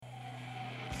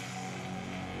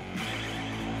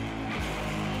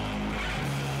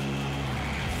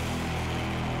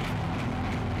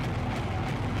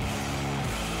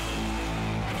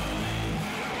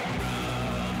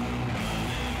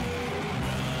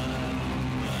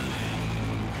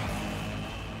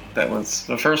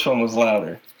The first one was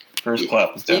louder. First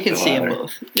clap was definitely louder. You can see them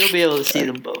both. You'll be able to see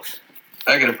them both.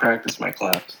 I gotta practice my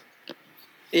claps.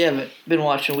 You haven't been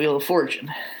watching Wheel of Fortune.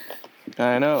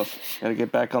 I know. Gotta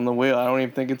get back on the wheel. I don't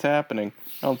even think it's happening.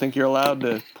 I don't think you're allowed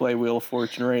to play Wheel of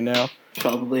Fortune right now.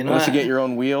 Probably not. Unless you get your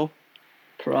own wheel.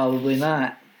 Probably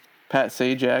not. Pat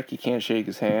Sajak, you can't shake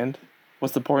his hand.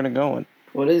 What's the point of going?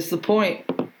 What is the point?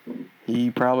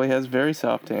 He probably has very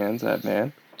soft hands, that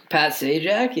man. Pat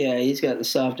Sajak? Yeah, he's got the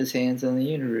softest hands in the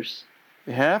universe.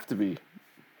 You have to be.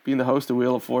 Being the host of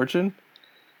Wheel of Fortune,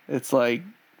 it's like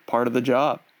part of the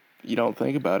job. You don't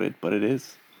think about it, but it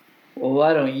is. Well,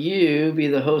 why don't you be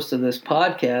the host of this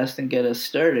podcast and get us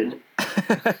started?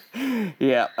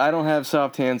 Yeah, I don't have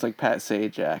soft hands like Pat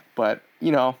Sajak, but,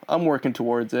 I'm working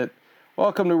towards it.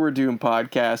 Welcome to We're Doomed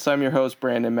Podcast. I'm your host,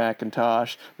 Brandon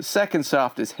McIntosh. The second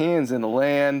softest hands in the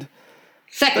land.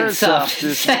 Second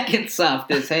softest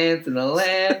hands in the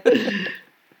land.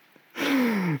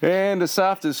 And the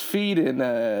softest feet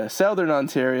in southern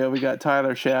Ontario. We got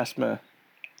Tyler Shasma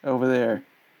over there.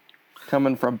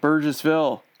 Coming from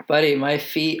Burgessville. Buddy, my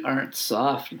feet aren't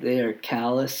soft. They are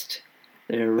calloused.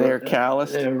 They're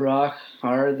calloused? They're rock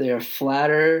hard. They are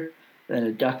flatter than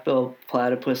a duckbill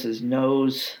platypus's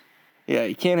nose. Yeah,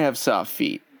 you can't have soft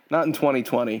feet. Not in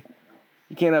 2020.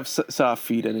 You can't have soft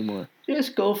feet anymore.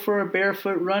 Just go for a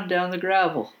barefoot run down the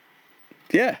gravel.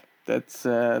 Yeah,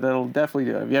 that'll definitely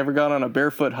do it. Have you ever gone on a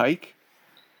barefoot hike?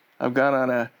 I've gone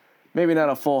on maybe not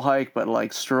a full hike, but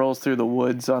like strolls through the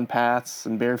woods on paths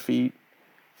and bare feet.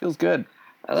 Feels good.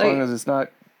 As long as it's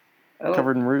not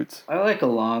covered in roots. I like a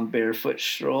long barefoot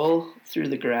stroll through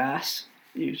the grass,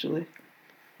 usually.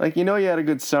 Like, you had a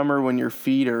good summer when your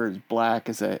feet are as black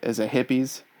as a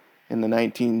hippie's in the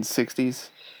 1960s.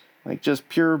 Like, just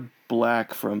pure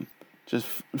black from just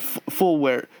full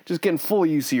wear. Just getting full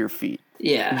use of your feet.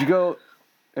 Yeah. Have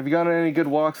you gone on any good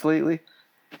walks lately?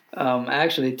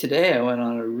 Actually, today I went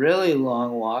on a really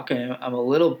long walk. I'm a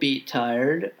little beat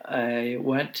tired. I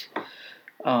went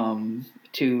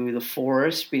to the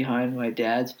forest behind my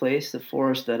dad's place, the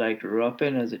forest that I grew up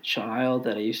in as a child,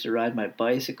 that I used to ride my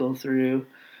bicycle through.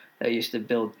 I used to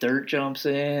build dirt jumps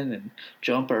in and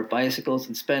jump our bicycles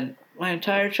and spend my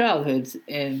entire childhood.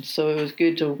 And so it was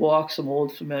good to walk some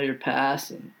old familiar paths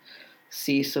and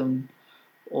see some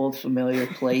old familiar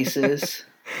places.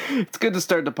 It's good to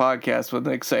start the podcast with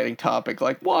an exciting topic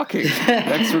like walking.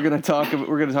 Next, we're going to talk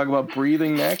about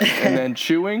breathing next, and then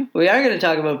chewing. We are going to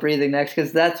talk about breathing next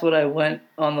because that's what I went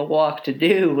on the walk to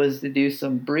do, was to do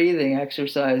some breathing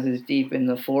exercises deep in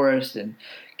the forest and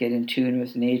get in tune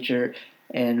with nature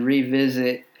and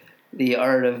revisit the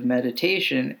art of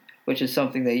meditation, which is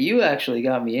something that you actually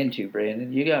got me into,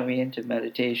 Brandon. You got me into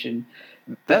meditation.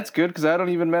 That's good because I don't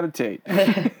even meditate.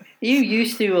 You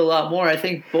used to a lot more. I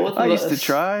think both of us. I used to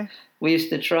try. We used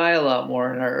to try a lot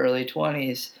more in our early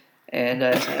 20s, and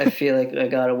I feel like I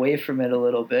got away from it a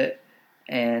little bit,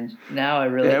 and now I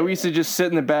really... Yeah, we used to just sit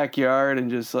in the backyard and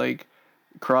just, like,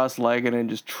 cross-legged and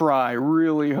just try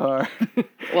really hard.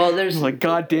 Well, there's... like,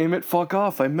 God damn it, fuck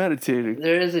off, I'm meditating.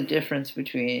 There is a difference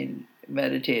between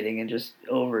meditating and just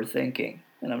overthinking,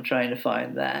 and I'm trying to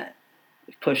find that.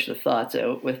 Push the thoughts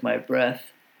out with my breath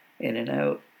in and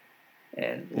out.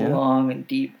 And long and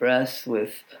deep breaths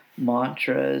with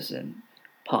mantras and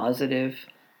positive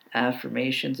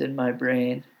affirmations in my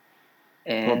brain.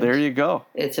 And well, there you go.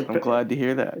 I'm glad to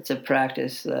hear that. It's a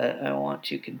practice that I want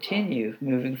to continue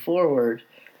moving forward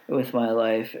with my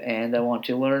life, and I want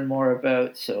to learn more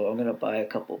about, so I'm going to buy a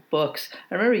couple books.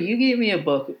 I remember you gave me a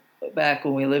book back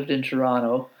when we lived in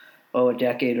Toronto, a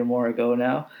decade or more ago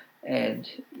now, and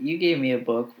you gave me a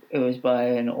book. It was by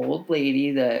an old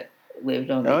lady that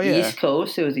lived on the East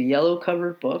Coast. It was a yellow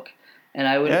covered book, and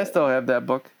I still have that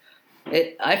book.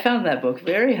 I found that book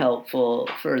very helpful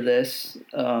for this,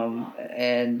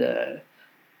 and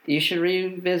you should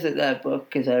revisit that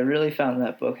book because I really found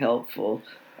that book helpful.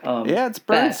 It's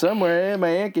burned somewhere. My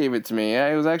aunt gave it to me.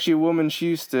 It was actually a woman. She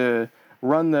used to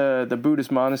run the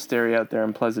Buddhist monastery out there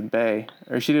in Pleasant Bay,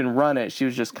 or she didn't run it. She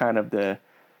was just kind of the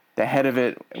head of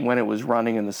it when it was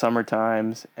running in the summer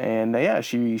times. And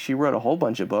she wrote a whole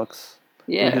bunch of books.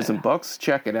 Yeah. Buddhism books.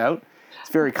 Check it out.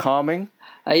 It's very calming.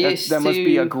 That must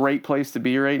be a great place to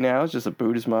be right now. It's just a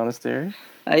Buddhist monastery.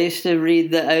 I used to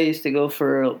read that. I used to go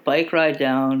for a bike ride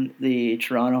down the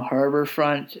Toronto Harbour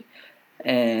front,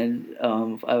 and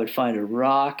I would find a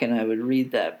rock and I would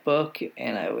read that book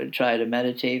and I would try to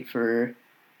meditate for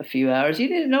a few hours. You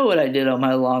didn't know what I did on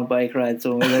my long bike rides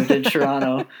when we lived in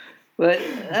Toronto. But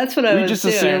that's what I was doing. We just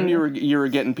assumed you were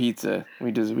getting pizza. We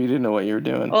didn't know what you were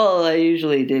doing. Well, I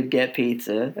usually did get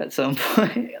pizza at some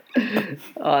point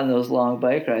on those long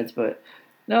bike rides, but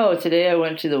No, today I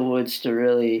went to the woods to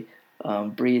really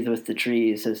breathe with the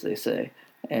trees, as they say,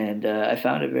 and I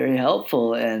found it very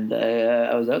helpful. And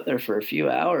I was out there for a few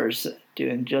hours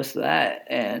doing just that,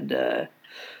 and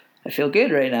I feel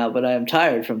good right now. But I am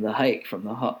tired from the hike, from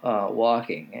the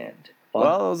walking, and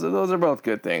well, those are both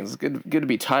good things. It's good to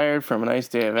be tired from a nice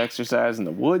day of exercise in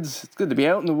the woods. It's good to be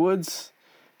out in the woods.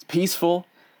 It's peaceful.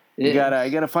 You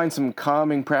gotta find some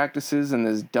calming practices in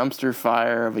this dumpster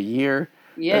fire of a year.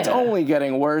 Yeah. It's only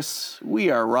getting worse. We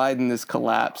are riding this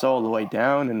collapse all the way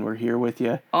down, and we're here with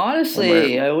you.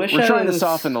 Honestly, we're trying to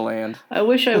soften the land. I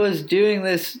wish I was doing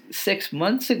this 6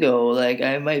 months ago. Like,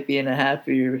 I might be in a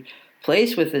happier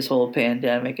place with this whole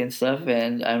pandemic and stuff.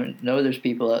 And I know there's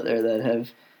people out there that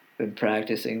have been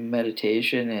practicing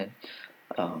meditation and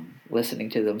listening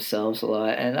to themselves a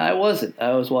lot. And I wasn't.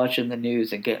 I was watching the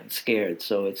news and getting scared.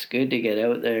 So it's good to get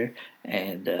out there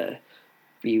and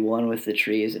be one with the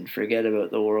trees and forget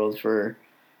about the world for,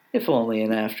 if only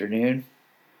an afternoon.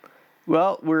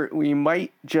 Well, we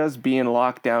might just be in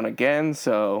lockdown again,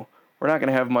 so we're not going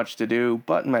to have much to do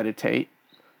but meditate.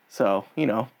 So,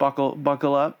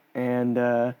 buckle up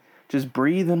and just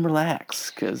breathe and relax,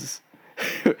 because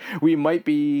we might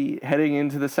be heading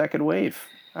into the second wave.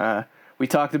 We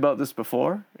talked about this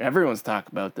before. Everyone's talked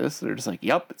about this. They're just like,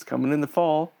 yep, it's coming in the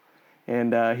fall.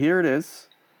 And here it is.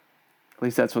 At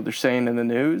least that's what they're saying in the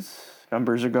news.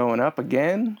 Numbers are going up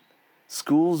again.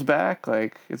 School's back.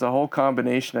 Like, it's a whole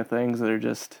combination of things that are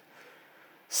just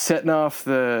setting off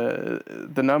the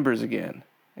numbers again.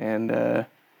 And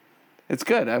it's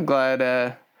good. I'm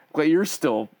glad you're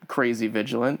still crazy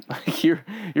vigilant. Like, you're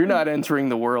not entering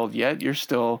the world yet. You're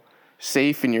still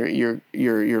safe in your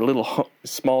little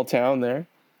small town there.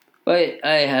 But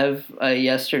I have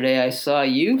yesterday I saw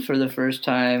you for the first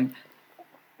time,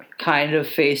 kind of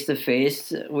face to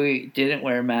face. We didn't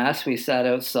wear masks. We sat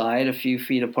outside a few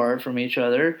feet apart from each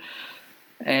other,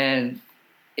 and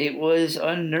it was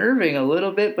unnerving a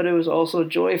little bit, but it was also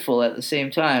joyful at the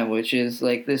same time, which is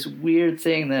like this weird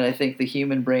thing that I think the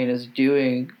human brain is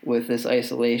doing with this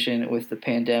isolation, with the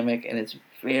pandemic, and it's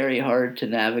very hard to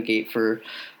navigate for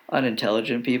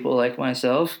unintelligent people like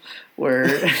myself, where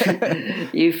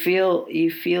you feel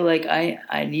like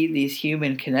I need these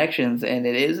human connections, and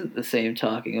it isn't the same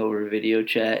talking over video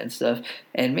chat and stuff.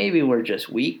 And maybe we're just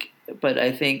weak, but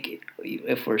I think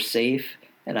if we're safe,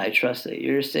 and I trust that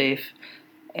you're safe,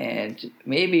 and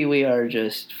maybe we are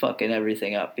just fucking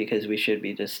everything up because we should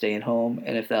be just staying home.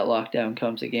 And if that lockdown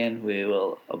comes again, we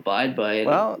will abide by it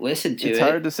and listen to it. It's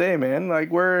hard to say, man. Like,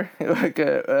 we're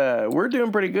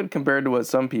doing pretty good compared to what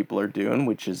some people are doing,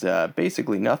 which is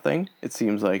basically nothing. It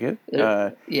seems like it.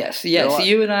 Yes.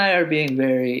 You and I are being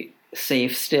very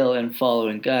safe still and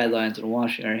following guidelines and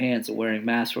washing our hands and wearing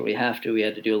masks where we have to. We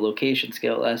had to do a location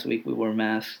scout last week. We wore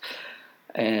masks,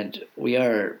 and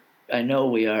I know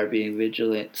we are being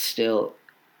vigilant still.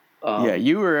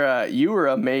 You were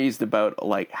amazed about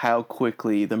like how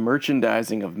quickly the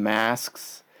merchandising of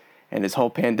masks and this whole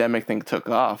pandemic thing took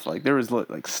off. Like, there was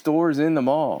like stores in the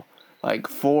mall, like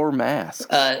for masks.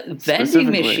 Vending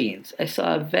machines. I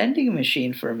saw a vending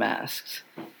machine for masks.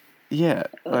 Yeah,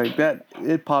 like that.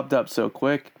 It popped up so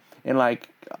quick, and like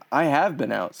I have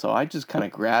been out, so I just kind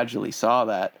of gradually saw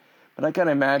that. But I can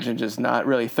imagine just not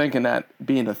really thinking that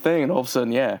being a thing, and all of a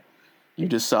sudden, yeah. You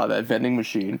just saw that vending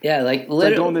machine. Yeah, like literally.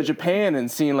 It's like going to Japan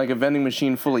and seeing like a vending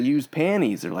machine full of used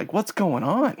panties. They're like, what's going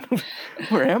on?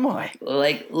 Where am I?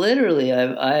 Like, literally,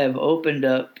 I have opened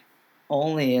up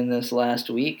only in this last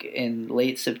week in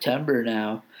late September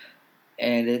now.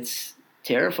 And it's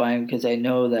terrifying because I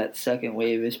know that second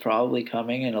wave is probably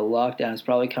coming and a lockdown is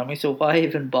probably coming. So why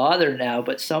even bother now?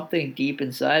 But something deep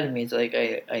inside of me is like,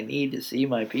 I need to see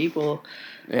my people.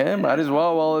 Yeah, might as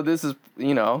well. Well, this is,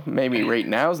 maybe right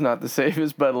now is not the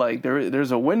safest, but like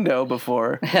there's a window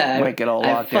before it might get all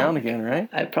locked down again, right?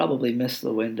 I probably missed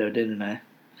the window, didn't I?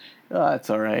 Oh,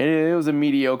 that's all right. It was a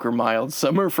mediocre, mild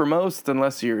summer for most,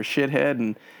 unless you're a shithead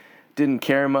and didn't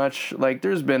care much. Like,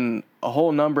 there's been a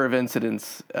whole number of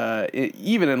incidents,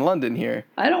 even in London here.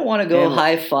 I don't want to go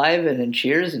high-fiving and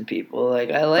cheersing people.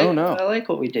 Like, I like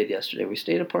what we did yesterday. We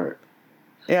stayed apart.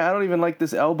 Yeah, I don't even like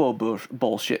this elbow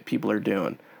bullshit people are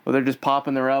doing. Well, they're just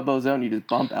popping their elbows out and you just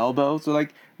bump elbows. So,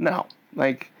 like, no.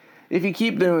 Like, if you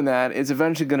keep doing that, it's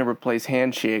eventually going to replace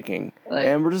handshaking.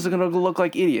 And we're just going to look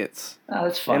like idiots. Oh,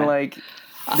 that's fine. And, like,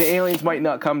 the aliens might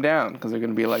not come down because they're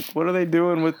going to be like, what are they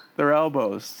doing with their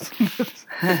elbows?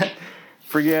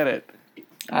 Forget it.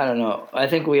 I don't know. I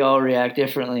think we all react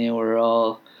differently and we're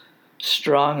all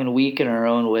strong and weak in our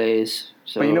own ways.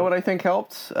 So. But you know what I think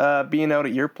helped? Being out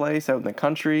at your place, out in the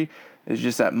country, is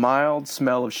just that mild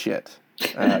smell of shit.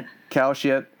 Cow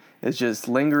shit. It's just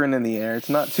lingering in the air. It's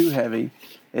not too heavy.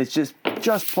 It's just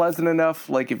pleasant enough.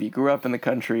 Like if you grew up in the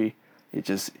country,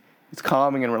 it's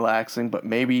calming and relaxing. But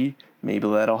maybe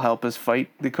that'll help us fight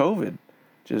the COVID.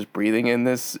 Just breathing in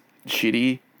this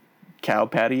shitty cow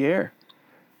patty air.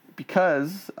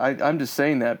 Because I'm just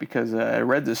saying that because I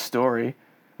read this story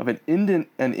of an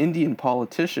Indian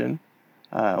politician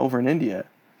over in India.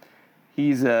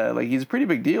 He's a pretty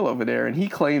big deal over there, and he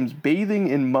claims bathing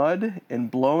in mud and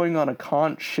blowing on a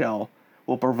conch shell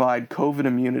will provide COVID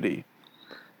immunity.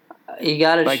 You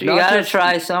gotta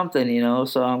try something, you know.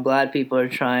 So I'm glad people are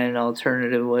trying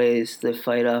alternative ways to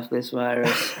fight off this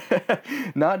virus.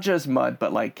 Not just mud,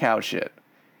 but like cow shit.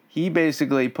 He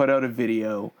basically put out a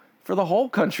video for the whole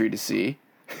country to see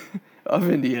of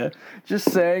India, just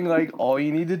saying like all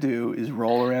you need to do is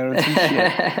roll around in some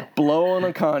shit, blow on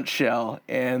a conch shell,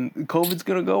 and COVID's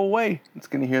gonna go away. It's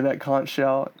gonna hear that conch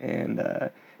shell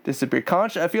and disappear.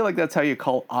 Conch, I feel like that's how you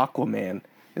call Aquaman,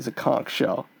 is a conch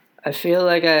shell. I feel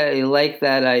like I like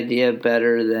that idea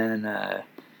better than a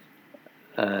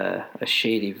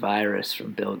shady virus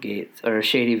from Bill Gates or a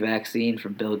shady vaccine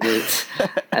from Bill Gates.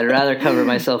 I'd rather cover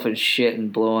myself in shit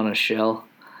and blow on a shell.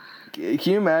 Can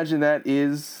you imagine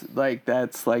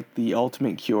that's like the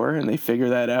ultimate cure and they figure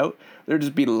that out? There'd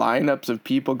just be lineups of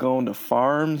people going to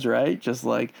farms, right? Just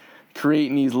like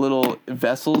creating these little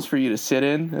vessels for you to sit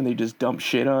in and they just dump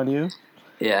shit on you.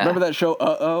 Yeah. Remember that show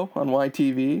Uh-Oh on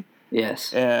YTV?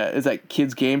 Yes. It's that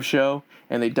kids game show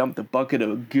and they dump the bucket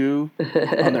of goo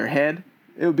on their head.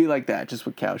 It would be like that, just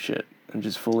with cow shit and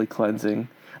just fully cleansing.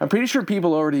 I'm pretty sure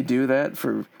people already do that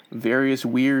for various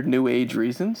weird new age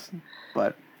reasons,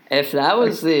 but if that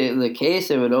was the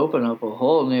case, it would open up a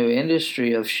whole new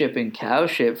industry of shipping cow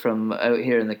shit from out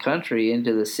here in the country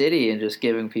into the city and just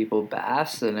giving people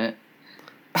baths in it.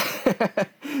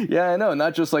 Yeah, I know.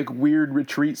 Not just like weird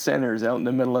retreat centers out in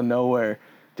the middle of nowhere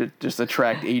to just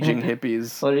attract aging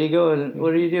hippies. What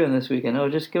are you doing this weekend? Oh,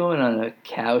 just going on a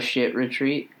cow shit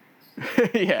retreat.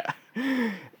 Yeah.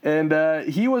 And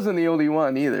he wasn't the only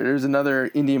one either. There's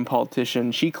another Indian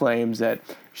politician. She claims that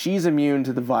she's immune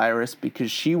to the virus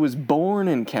because she was born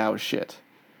in cow shit.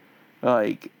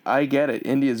 Like, I get it.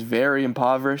 India's very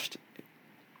impoverished.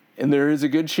 And there is a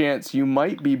good chance you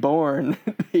might be born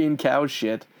in cow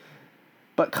shit.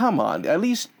 But come on, at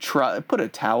least try. Put a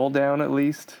towel down at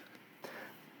least.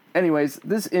 Anyways,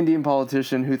 this Indian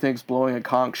politician who thinks blowing a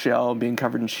conch shell and being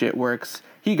covered in shit works,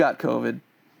 he got COVID.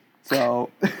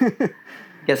 So...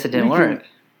 Guess it didn't work.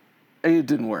 It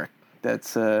didn't work.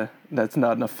 That's not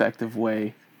an effective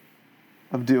way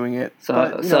of doing it. So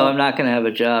I'm not going to have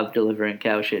a job delivering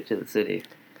cow shit to the city.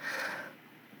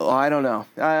 Oh, I don't know.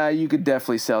 You could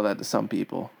definitely sell that to some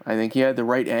people. I think you had the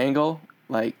right angle.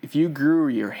 Like if you grew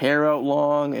your hair out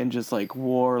long and just like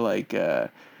wore like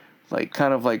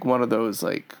kind of like one of those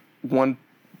like one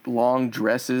long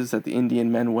dresses that the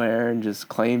Indian men wear and just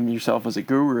claim yourself as a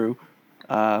guru.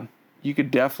 You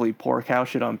could definitely pour cow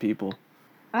shit on people.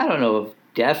 I don't know if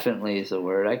definitely is a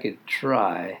word. I could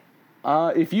try.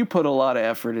 If you put a lot of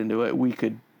effort into it, we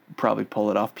could probably pull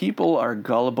it off. People are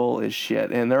gullible as shit,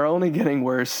 and they're only getting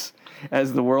worse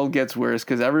as the world gets worse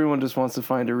because everyone just wants to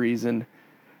find a reason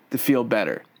to feel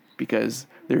better because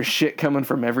there's shit coming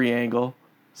from every angle.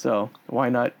 So why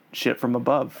not shit from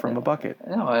above, from a bucket,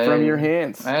 from your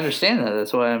hands? I understand that.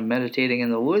 That's why I'm meditating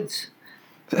in the woods.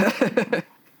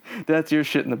 That's your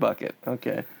shit in the bucket.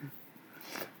 Okay.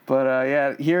 But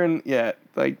the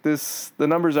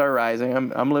numbers are rising.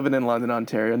 I'm living in London,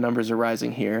 Ontario. Numbers are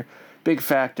rising here. Big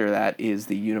factor that is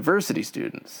the university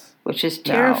students. Which is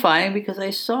terrifying because I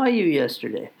saw you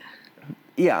yesterday.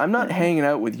 Yeah, I'm not hanging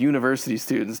out with university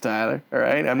students, Tyler. All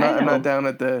right? I'm not down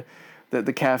at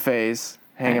the cafes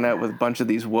hanging out with a bunch of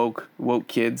these woke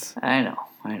kids. I know.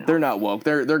 They're not woke.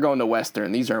 They're going to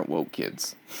Western. These aren't woke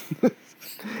kids.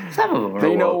 Some of them are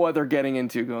They know woke. what they're getting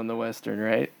into going to Western,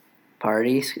 right?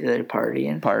 Parties. They're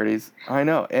partying. Parties. I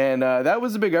know. And that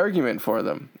was a big argument for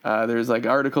them. There's like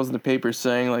articles in the paper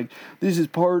saying like, this is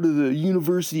part of the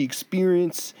university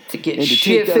experience. To get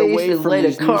shit-faced and light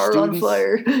a car on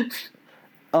fire.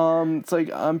 It's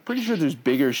like, I'm pretty sure there's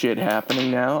bigger shit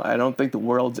happening now. I don't think the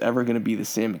world's ever going to be the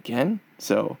same again.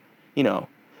 So,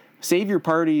 save your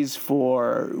parties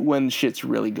for when shit's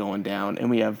really going down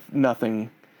and we have nothing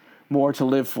more to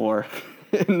live for.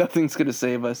 Nothing's going to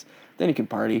save us. Then you can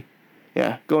party.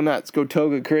 Yeah, go nuts. Go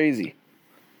toga crazy.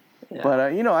 Yeah. But,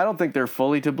 I don't think they're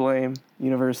fully to blame,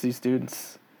 university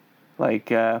students.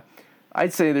 Like,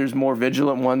 I'd say there's more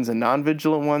vigilant ones than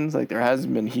non-vigilant ones. Like, there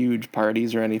hasn't been huge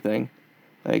parties or anything.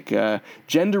 Like,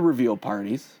 gender reveal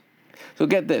parties. So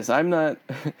get this. I'm not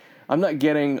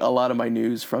getting a lot of my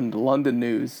news from the London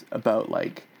news about,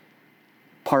 like,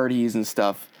 parties and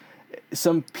stuff.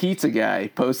 Some pizza guy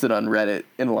posted on Reddit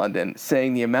in London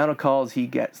saying the amount of calls he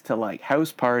gets to like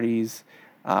house parties,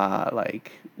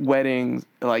 like weddings,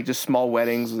 like just small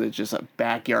weddings with just a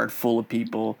backyard full of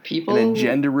people, and then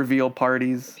gender reveal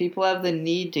parties. People have the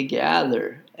need to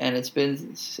gather, and it's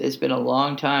been a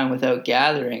long time without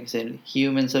gatherings, and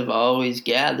humans have always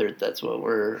gathered. That's what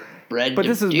we're bred to do. But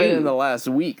this has been in the last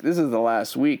week. This is the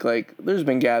last week. Like, there's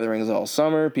been gatherings all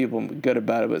summer. People are good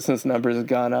about it, but since numbers have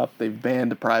gone up, they've banned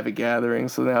the private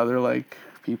gatherings. So now they're like,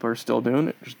 people are still doing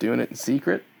it, just doing it in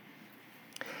secret.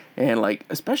 And like,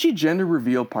 especially gender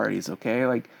reveal parties. Okay,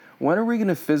 like, when are we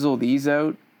gonna fizzle these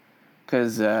out?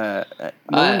 Because no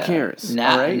one cares.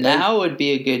 Now, all right? Now would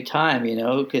be a good time,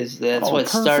 because that's what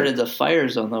started the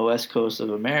fires on the west coast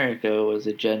of America was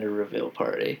a gender reveal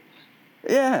party.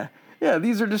 Yeah,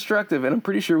 these are destructive, and I'm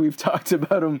pretty sure we've talked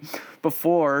about them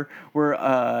before, where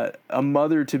a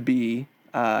mother-to-be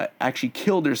actually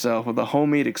killed herself with a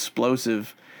homemade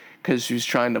explosive because she was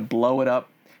trying to blow it up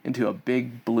into a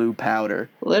big blue powder.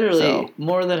 Literally,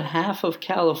 more than half of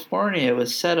California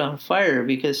was set on fire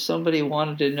because somebody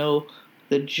wanted to know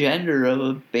the gender of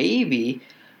a baby,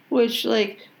 which,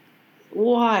 like,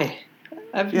 why?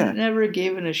 I've never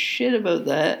given a shit about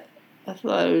that. I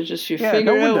thought it was just you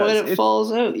figure it out when it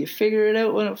falls out. You figure it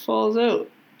out when it falls out.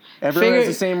 Everyone has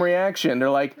the same reaction. They're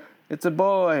like, it's a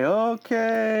boy,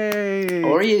 okay.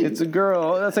 Or it's a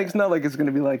girl. That's like, it's not like it's going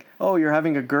to be like, oh, you're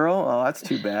having a girl? Oh, that's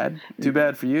too bad. Too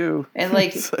bad for you. And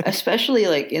like, especially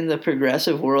like in the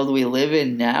progressive world we live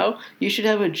in now, you should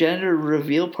have a gender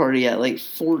reveal party at like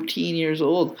 14 years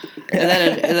old. And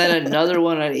then another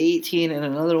one at 18 and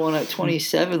another one at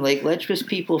 27. Like, let just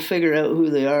people figure out who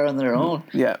they are on their own.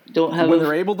 Yeah. When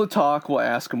they're able to talk, we'll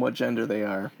ask them what gender they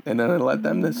are. And then let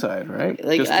them decide, right?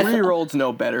 Because 3-year-olds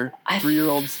know better.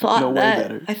 3-year-olds know way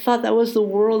better. I thought that was the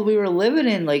world we were living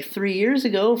in like 3 years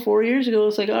ago, 4 years ago.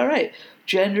 It's like, all right,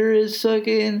 gender is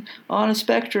fucking on a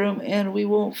spectrum and we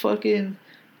won't fucking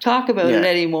talk about it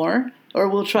anymore. Or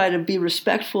we'll try to be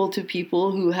respectful to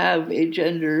people who have a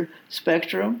gender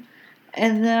spectrum.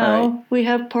 And now we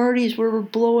have parties where we're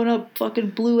blowing up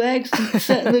fucking blue eggs and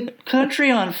setting the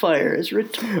country on fire. It's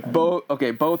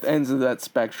both ends of that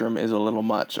spectrum is a little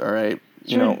much, all right?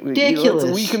 It's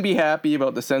ridiculous. We can be happy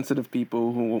about the sensitive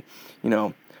people who,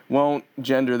 won't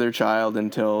gender their child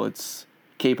until it's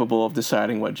capable of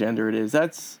deciding what gender it is.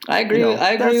 I agree with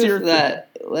that.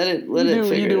 Let it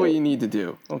figure you do what you need to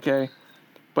do, okay?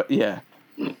 But yeah,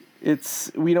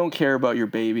 we don't care about your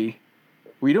baby.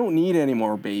 We don't need any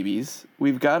more babies.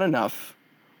 We've got enough.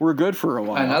 We're good for a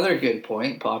while. Another good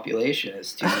point. Population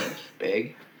is too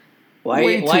big. Why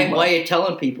are you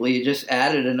telling people you just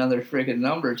added another friggin'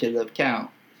 number to the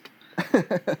count?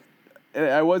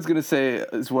 I was going to say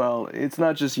as well, it's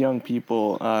not just young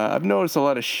people. I've noticed a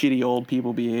lot of shitty old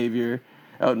people behavior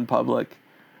out in public.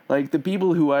 Like, the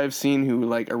people who I've seen who,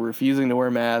 like, are refusing to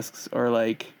wear masks or,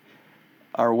 like,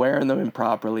 are wearing them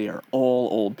improperly are all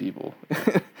old people.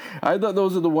 I thought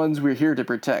those are the ones we're here to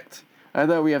protect. I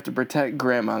thought we have to protect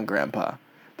grandma and grandpa.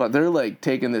 But they're, like,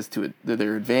 taking this to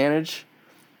their advantage.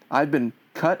 I've been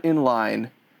cut in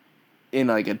line in,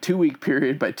 like, a 2-week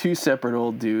period by 2 separate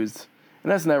old dudes.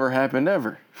 And that's never happened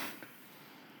ever.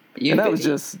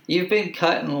 You've been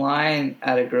cut in line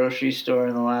at a grocery store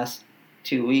in the last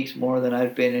 2 weeks more than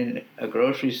I've been in a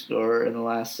grocery store in the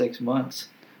last 6 months.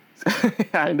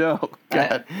 I know.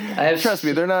 God. Trust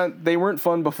me, they weren't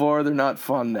fun before, they're not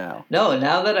fun now. No,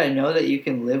 now that I know that you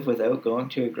can live without going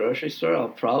to a grocery store, I'll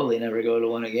probably never go to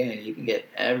one again. You can get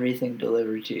everything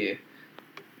delivered to you.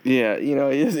 Yeah,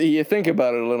 you think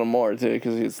about it a little more, too,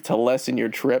 because it's to lessen your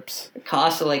trips. It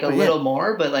costs like a little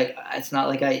more, but like it's not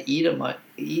like I eat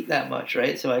that much,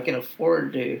 right? So I can't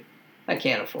afford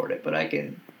it, but I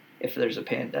can, if there's a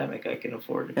pandemic, I can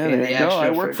afford to pay the extra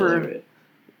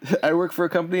I work for a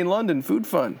company in London, Food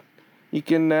Fund.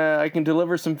 I can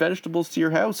deliver some vegetables to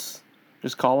your house.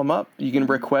 Just call them up. You can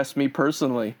request me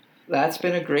personally. That's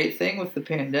been a great thing with the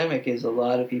pandemic is a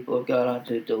lot of people have got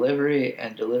onto delivery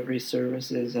and delivery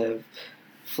services have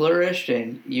flourished,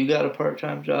 and you got a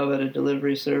part-time job at a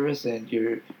delivery service and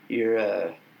you're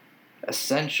a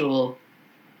essential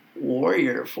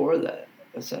warrior for that.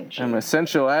 Essentially, I'm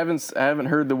essential. I haven't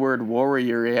heard the word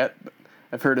warrior yet. But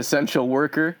I've heard essential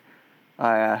worker.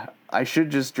 I should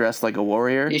just dress like a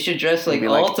warrior. You should dress like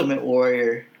Ultimate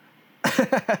Warrior.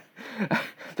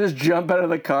 Just jump out of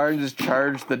the car and just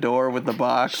charge the door with the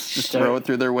box. Just throw it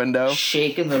through their window.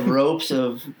 Shaking the ropes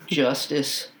of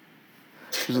justice.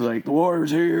 Just like, the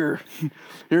warrior's here.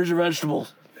 Here's your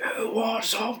vegetables. Who wants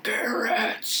some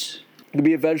carrots? To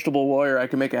be a vegetable warrior, I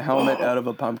can make a helmet out of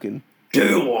a pumpkin. Do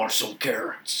you want some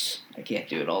carrots? I can't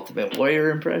do an Ultimate Warrior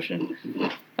impression.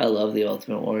 I love the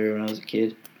Ultimate Warrior when I was a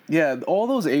kid. Yeah, all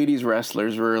those 80s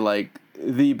wrestlers were, like,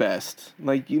 the best.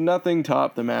 Like, nothing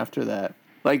topped them after that.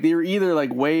 Like, they were either,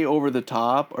 like, way over the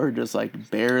top or just, like,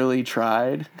 barely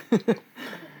tried.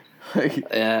 Like,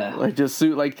 yeah. Like, just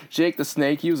like, Jake the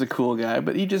Snake, he was a cool guy,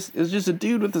 but it was just a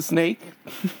dude with a snake.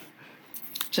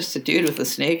 Just a dude with a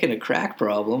snake and a crack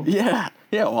problem. Yeah.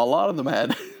 Yeah, well, a lot of them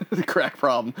had the crack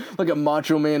problem. Look at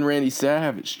Macho Man Randy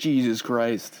Savage. Jesus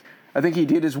Christ. I think he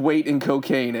did his weight in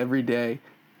cocaine every day.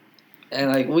 And,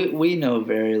 like, we know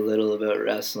very little about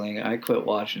wrestling. I quit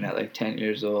watching at, like, 10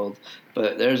 years old.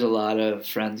 But there's a lot of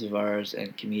friends of ours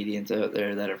and comedians out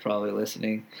there that are probably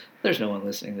listening. There's no one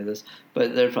listening to this.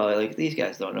 But they're probably like, these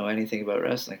guys don't know anything about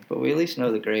wrestling. But we at least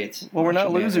know the greats. Well, we're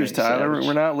not losers, Tyler.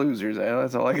 We're not losers.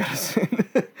 That's all I gotta say.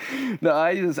 No,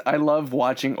 I love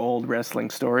watching old wrestling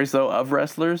stories, though, of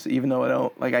wrestlers, even though I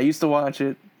don't... Like, I used to watch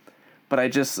it,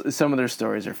 but some of their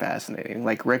stories are fascinating.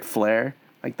 Like, Ric Flair.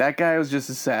 Like, that guy was just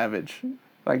a savage.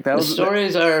 Like, the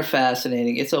stories are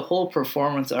fascinating. It's a whole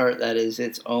performance art that is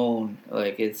its own.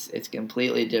 Like, it's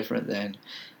completely different than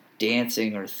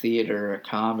dancing or theater or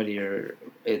comedy, or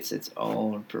it's its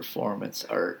own performance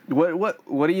art.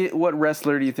 What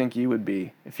wrestler do you think you would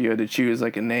be if you had to choose,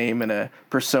 like, a name and a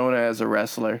persona as a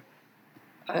wrestler?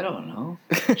 I don't know.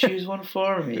 Choose one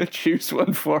for me. Choose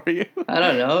one for you. I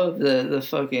don't know. The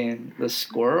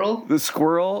squirrel. The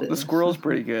squirrel. The squirrel's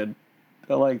pretty good.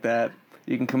 I like that.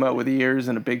 You can come out with ears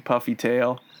and a big puffy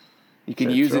tail. You can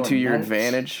use it to your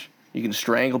advantage. You can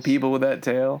strangle people with that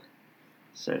tail.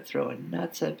 Start throwing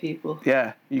nuts at people.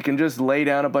 Yeah, you can just lay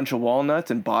down a bunch of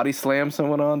walnuts and body slam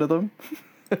someone onto them.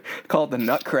 Call it the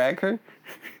Nutcracker.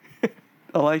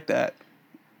 I like that.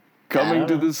 Coming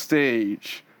to the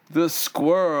stage, the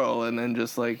squirrel, and then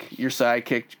just like your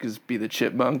sidekick just be the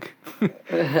chipmunk.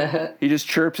 He just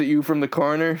chirps at you from the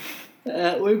corner.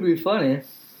 That would be funny.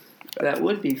 That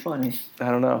would be funny. I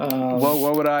don't know.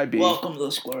 What would I be? Welcome to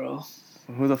the squirrel.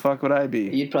 Who the fuck would I be?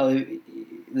 You'd probably be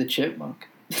the chipmunk.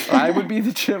 I would be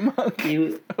the chipmunk?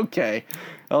 Okay.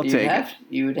 I'll take it.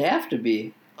 You would have to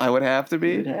be. I would have to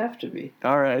be? You would have to be.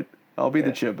 All right. I'll be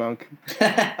the chipmunk.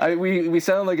 We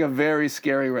sound like a very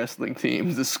scary wrestling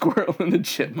team. The squirrel and the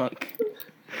chipmunk.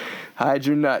 Hide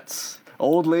your nuts.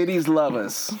 Old ladies love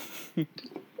us.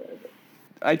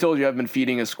 I told you I've been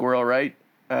feeding a squirrel, right?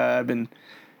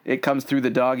 It comes through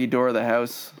the doggy door of the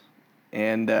house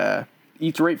and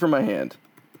eats right from my hand.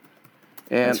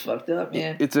 And that's fucked up,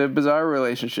 man. It's a bizarre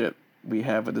relationship we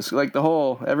have with this. Like,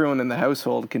 everyone in the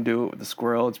household can do it with the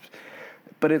squirrel.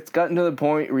 But it's gotten to the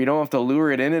point where you don't have to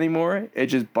lure it in anymore. It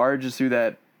just barges through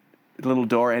that little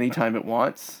door anytime it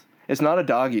wants. It's not a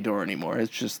doggy door anymore.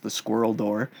 It's just the squirrel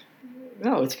door.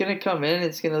 No, it's going to come in.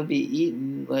 It's going to be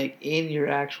eaten, like, in your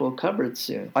actual cupboard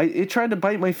soon. It tried to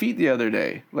bite my feet the other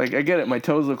day. Like, I get it. My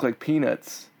toes look like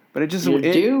peanuts. But You're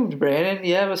doomed, Brandon.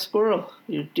 You have a squirrel.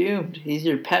 You're doomed. He's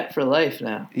your pet for life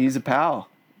now. He's a pal.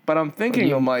 But I'm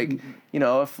thinking, I'm like,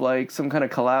 if, like, some kind of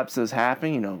collapse is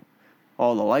happening,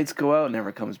 all the lights go out,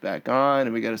 never comes back on,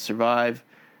 and we got to survive.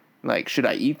 Like, should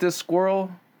I eat this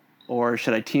squirrel? Or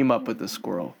should I team up with the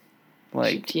squirrel?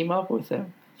 Like, you should team up with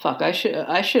him. Fuck, I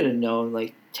should have known,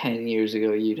 like, 10 years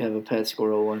ago you'd have a pet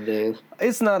squirrel one day.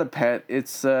 It's not a pet.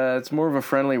 It's more of a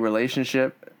friendly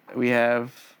relationship we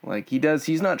have. Like,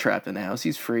 he's not trapped in the house.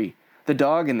 He's free. The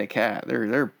dog and the cat,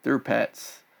 they're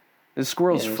pets. The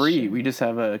squirrel's free. True. We just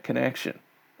have a connection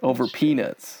over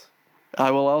peanuts. I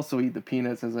will also eat the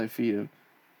peanuts as I feed him.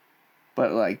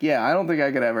 But, like, yeah, I don't think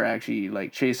I could ever actually,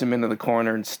 like, chase him into the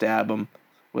corner and stab him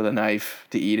with a knife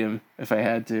to eat him if I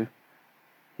had to.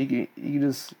 He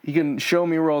can show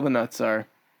me where all the nuts are.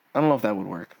 I don't know if that would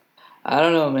work. I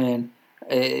don't know, man.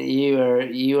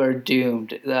 You are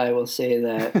doomed. I will say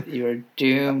that you are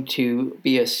doomed to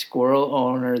be a squirrel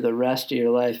owner the rest of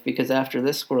your life, because after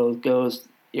this squirrel goes,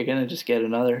 you're gonna just get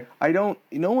another. No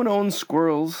one owns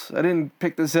squirrels. I didn't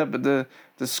pick this up at the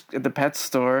pet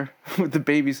store with the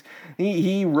babies.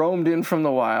 He roamed in from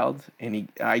the wild, and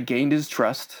I gained his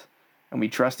trust, and we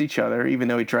trust each other, even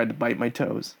though he tried to bite my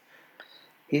toes.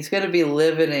 He's going to be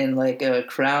living in, like, a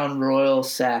Crown Royal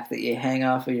sack that you hang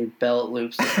off of your belt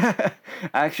loops.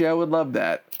 Actually, I would love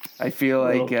that. I feel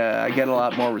like I get a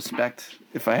lot more respect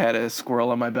if I had a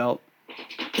squirrel on my belt.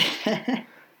 I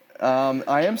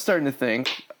am starting to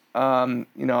think,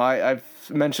 I've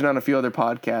mentioned on a few other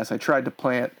podcasts, I tried to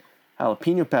plant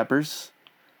jalapeno peppers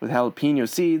with jalapeno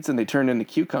seeds, and they turned into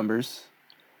cucumbers.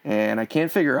 And I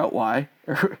can't figure out why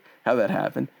or how that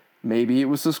happened. Maybe it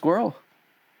was the squirrel.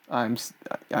 I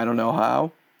don't know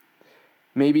how.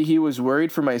 Maybe he was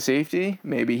worried for my safety.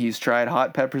 Maybe he's tried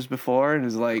hot peppers before and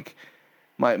is like,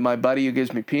 My buddy who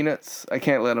gives me peanuts, I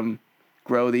can't let him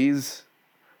grow these.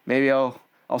 Maybe I'll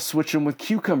switch them with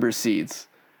cucumber seeds.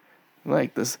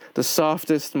 Like this, the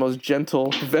softest, most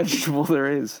gentle vegetable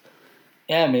there is.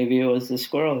 Yeah, maybe it was the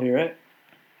squirrel. You're right.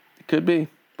 It could be,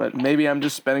 but maybe I'm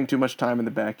just spending too much time in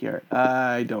the backyard.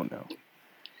 I don't know.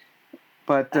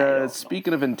 But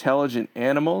speaking of intelligent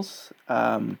animals,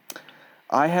 I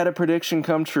had a prediction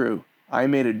come true. I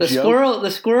made a joke.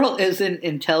 The squirrel isn't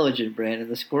intelligent, Brandon.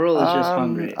 The squirrel is just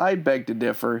hungry. I beg to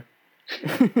differ.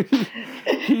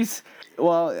 I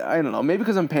don't know. Maybe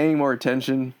because I'm paying more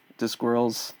attention to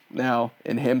squirrels now,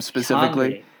 and him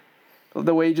specifically.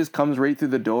 The way he just comes right through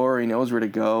the door, he knows where to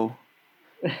go.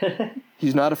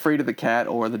 He's not afraid of the cat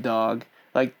or the dog.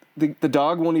 Like, the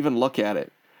dog won't even look at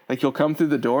it. Like, he'll come through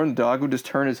the door and the dog will just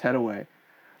turn his head away.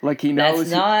 Like, he knows...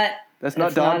 That's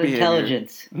not dog behavior.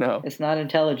 Intelligence. No. It's not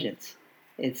intelligence.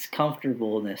 It's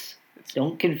comfortableness.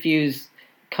 Don't confuse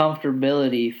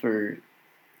comfortability for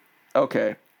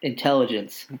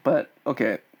intelligence. But,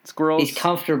 okay, squirrels... He's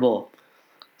comfortable.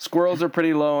 Squirrels are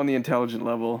pretty low on the intelligent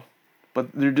level,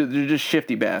 but they're just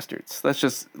shifty bastards.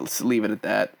 Let's leave it at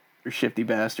that. They're shifty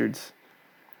bastards.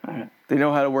 All right. They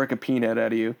know how to work a peanut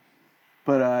out of you.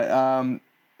 But,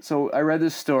 so I read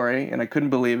this story, and I couldn't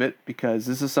believe it, because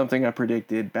this is something I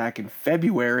predicted back in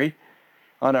February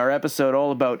on our episode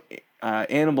all about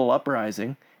animal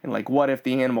uprising, and like, what if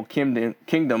the animal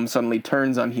kingdom suddenly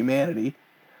turns on humanity?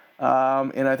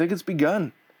 And I think it's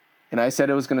begun. And I said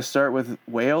it was going to start with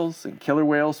whales, and killer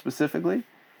whales specifically.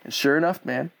 And sure enough,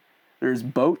 man, there's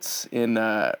boats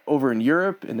over in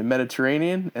Europe, in the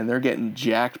Mediterranean, and they're getting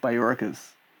jacked by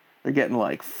orcas. They're getting,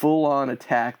 like, full-on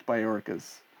attacked by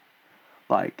orcas.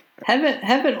 Like,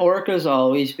 haven't orcas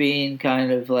always been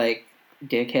kind of like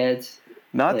dickheads?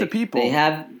 Not to people. They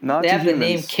have humans. The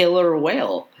name killer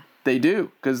whale. They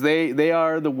do, because they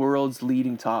are the world's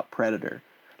leading top predator,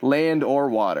 land or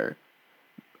water.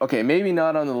 Okay, maybe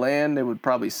not on the land; it would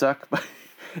probably suck, but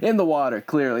in the water,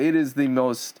 clearly, it is the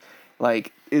most,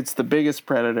 like, it's the biggest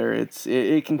predator.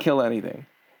 It can kill anything,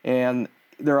 and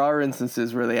there are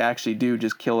instances where they actually do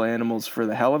just kill animals for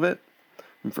the hell of it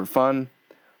and for fun.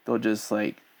 They'll just,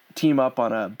 like, team up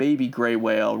on a baby gray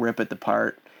whale, rip it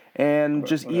apart, and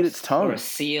just eat its tongue. Or a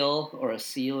seal or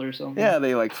something. Yeah,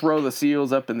 they, like, throw the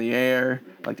seals up in the air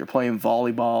like they're playing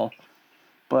volleyball.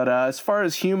 But as far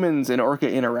as humans and orca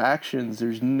interactions,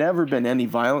 there's never been any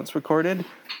violence recorded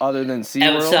other than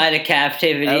SeaWorld. Outside of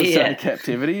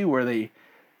captivity, where they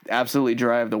absolutely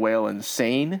drive the whale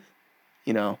insane,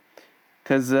 you know.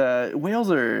 Because whales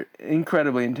are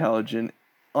incredibly intelligent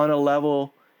on a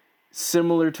level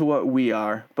similar to what we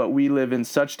are, but we live in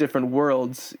such different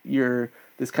worlds.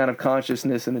 This kind of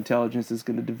consciousness and intelligence is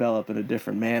going to develop in a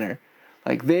different manner.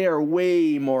 Like, they are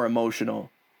way more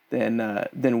emotional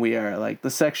than we are. Like,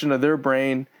 the section of their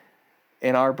brain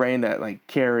and our brain that, like,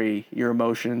 carry your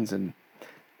emotions and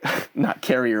not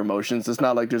carry your emotions. It's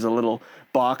not like there's a little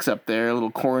box up there, a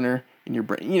little corner in your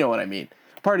brain. You know what I mean?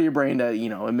 Part of your brain that,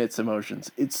 emits emotions.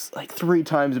 It's like 3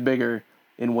 times bigger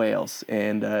in whales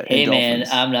and hey, man,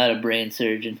 I'm not a brain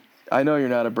surgeon. I know you're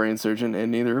not a brain surgeon,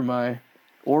 and neither am I,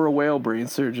 or a whale brain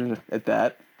surgeon at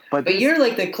that. But you're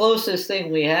like the closest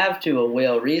thing we have to a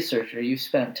whale researcher. You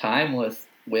spent time with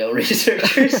whale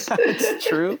researchers. It's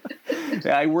true.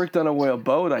 Yeah, I worked on a whale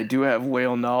boat. I do have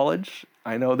whale knowledge.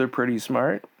 I know they're pretty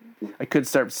smart. I could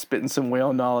start spitting some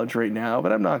whale knowledge right now,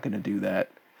 but I'm not going to do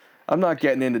that. I'm not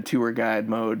getting into tour guide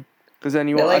mode, because then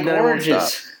they like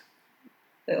oranges.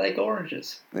 They like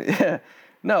oranges. Yeah.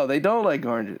 No, they don't like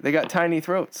oranges. They got tiny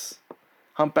throats.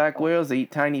 Humpback whales, they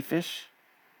eat tiny fish,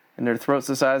 and their throat's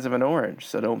the size of an orange,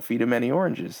 so don't feed them any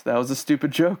oranges. That was a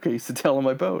stupid joke I used to tell on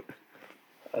my boat.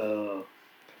 Oh.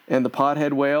 And the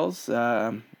pothead whales,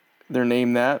 they're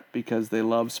named that because they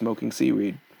love smoking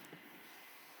seaweed.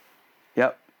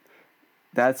 Yep.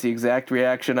 That's the exact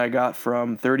reaction I got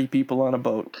from 30 people on a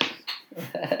boat.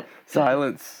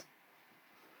 Silence.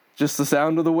 Just the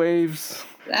sound of the waves.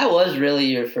 That was really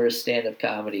your first stand-up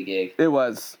comedy gig. It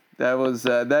was.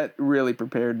 That really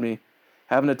prepared me.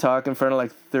 Having to talk in front of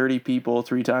like 30 people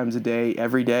 3 times a day,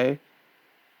 every day,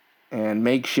 and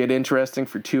make shit interesting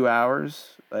for 2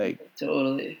 hours. Like,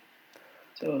 Totally.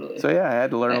 So yeah, I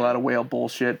had to learn a lot of whale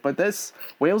bullshit. But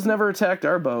whales never attacked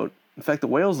our boat. In fact, the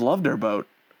whales loved our boat.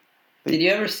 Did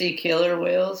you ever see killer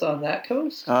whales on that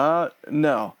coast?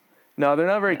 No, they're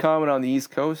not very common on the East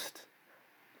Coast.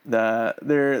 They've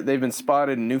been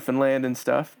spotted in Newfoundland and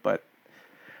stuff, but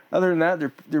other than that,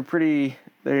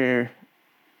 they're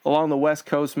along the West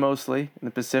Coast mostly, in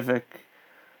the Pacific.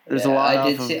 There's a lot.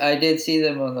 I did see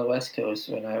them on the West Coast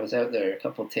when I was out there. A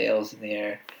couple tails in the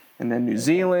air. and then New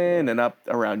Zealand, and up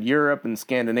around Europe and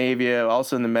Scandinavia,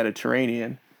 also in the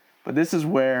Mediterranean. But this is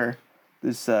where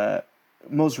this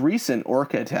most recent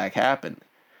orca attack happened.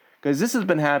 Because this has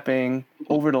been happening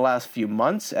over the last few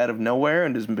months out of nowhere,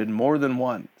 and there's been more than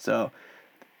one. So,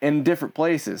 in different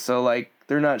places. So, like,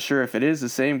 they're not sure if it is the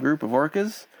same group of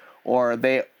orcas or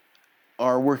they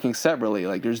are working separately.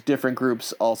 Like, there's different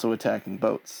groups also attacking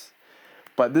boats.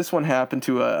 But this one happened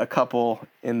to a couple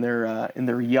in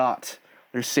their yacht.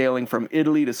 They're sailing from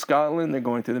Italy to Scotland. They're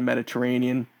going through the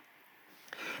Mediterranean.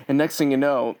 And next thing you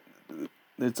know,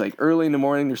 it's like early in the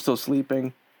morning, they're still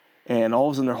sleeping. And all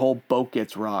of a sudden, their whole boat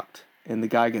gets rocked. And the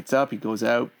guy gets up, he goes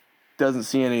out, doesn't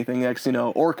see anything. Next thing you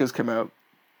know, orcas come out.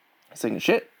 He's thinking,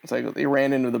 shit. It's like they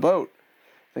ran into the boat.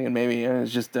 Thinking maybe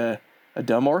it's just a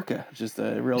dumb orca. Just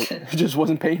just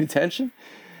wasn't paying attention.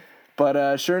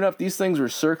 But sure enough, these things were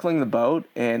circling the boat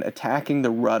and attacking the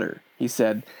rudder. He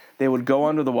said they would go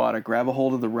under the water, grab a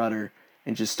hold of the rudder,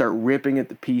 and just start ripping it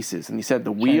to pieces. And he said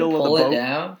the wheel of the boat. Pull it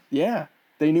down? Yeah.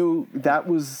 They knew that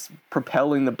was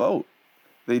propelling the boat.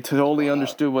 They totally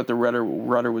understood what the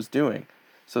rudder was doing.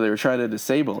 So they were trying to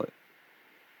disable it.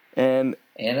 And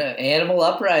animal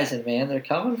uprising, man. They're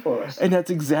coming for us. And that's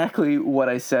exactly what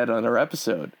I said on our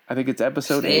episode. I think it's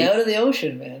episode 8. Stay out of the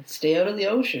ocean, man. Stay out of the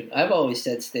ocean. I've always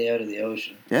said stay out of the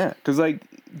ocean. Yeah, because, like,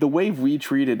 the way we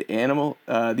treated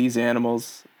these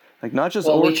animals, like, not just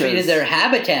orcas. We treated their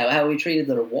habitat, how we treated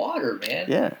their water, man.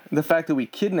 Yeah, the fact that we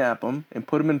kidnap them and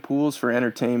put them in pools for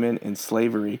entertainment and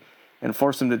slavery and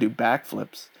force them to do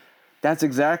backflips, that's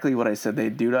exactly what I said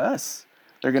they'd do to us.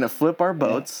 They're going to flip our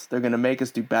boats. Yeah. They're going to make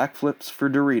us do backflips for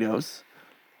Doritos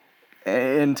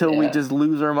until we just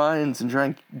lose our minds and try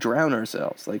and drown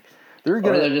ourselves. Like, they're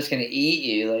just going to eat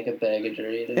you like a bag of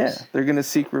Doritos. Yeah, they're going to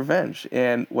seek revenge.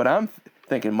 And what I'm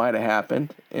thinking might have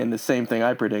happened, and the same thing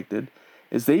I predicted,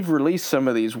 is they've released some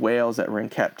of these whales that were in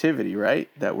captivity, right?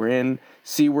 That were in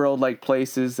SeaWorld-like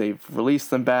places. They've released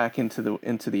them back into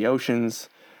the oceans.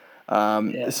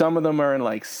 Some of them are in,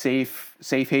 like, safe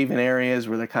haven areas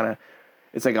where they're kind of,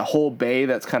 it's like a whole bay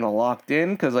that's kind of locked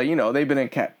in because, like, you know, they've been in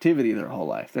captivity their whole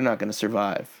life. They're not going to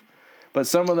survive. But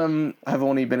some of them have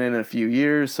only been in a few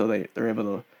years, so they're able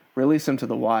to release them to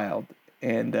the wild.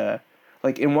 And,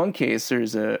 like, in one case,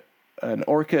 there's an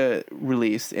orca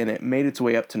released, and it made its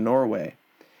way up to Norway.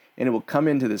 And it will come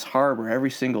into this harbor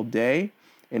every single day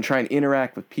and try and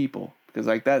interact with people. Because,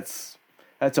 like, that's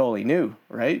all he knew,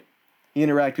 right? He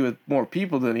interacted with more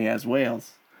people than he has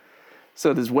whales.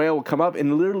 So this whale will come up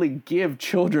and literally give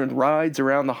children rides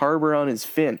around the harbor on his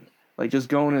fin. Like, just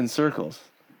going in circles.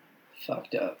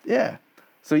 Fucked up. Yeah.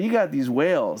 So you got these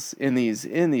whales in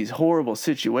these horrible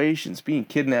situations being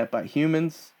kidnapped by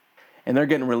humans, and they're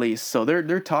getting released. So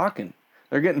they're talking.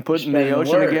 They're getting put in the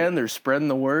ocean again. They're spreading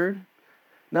the word.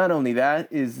 Not only that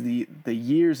is the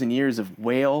years and years of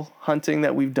whale hunting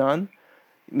that we've done.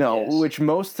 Which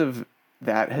most of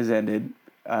that has ended,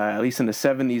 at least in the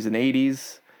 70s and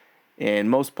 80s. In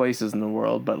most places in the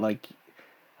world, but like,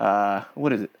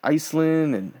 what is it?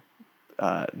 Iceland and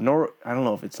I don't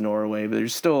know if it's Norway, but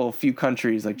there's still a few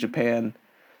countries like Japan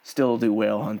still do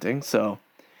whale hunting. So,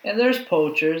 and there's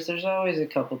poachers. There's always a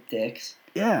couple dicks.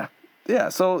 Yeah.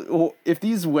 So if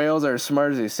these whales are as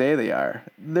smart as they say they are,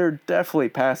 they're definitely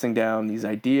passing down these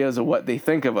ideas of what they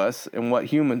think of us and what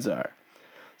humans are.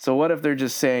 So what if they're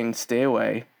just saying, stay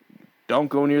away, don't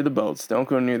go near the boats, don't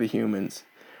go near the humans.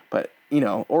 But, you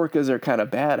know, orcas are kind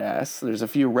of badass. There's a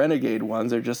few renegade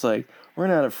ones. They're just like, we're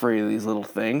not afraid of these little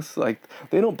things. Like,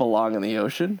 they don't belong in the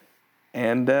ocean.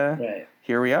 And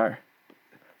Here we are.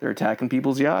 They're attacking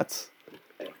people's yachts.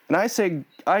 And I say,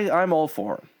 I'm all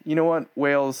for them. You know what,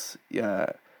 whales,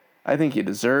 I think you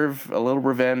deserve a little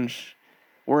revenge.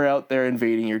 We're out there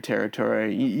invading your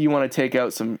territory. You want to take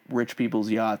out some rich people's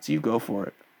yachts, you go for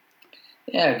it.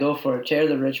 Yeah, go for it. Tear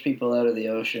the rich people out of the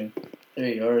ocean.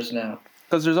 They're yours now.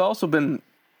 Because there's also been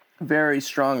very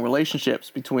strong relationships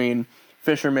between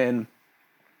fishermen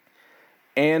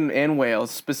and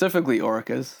whales, specifically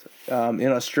orcas.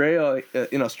 In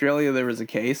Australia, there was a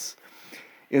case.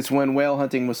 It's when whale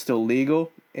hunting was still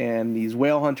legal, and these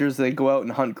whale hunters, they go out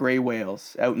and hunt gray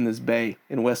whales out in this bay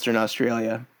in Western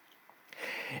Australia.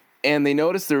 And they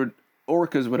noticed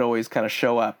orcas would always kind of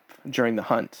show up during the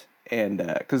hunt, and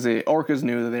because the orcas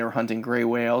knew that they were hunting gray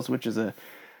whales, which is a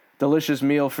delicious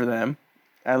meal for them.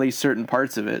 At least certain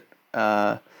parts of it.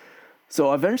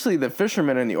 So eventually the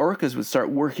fishermen and the orcas would start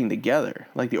working together.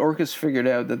 Like, the orcas figured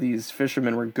out that these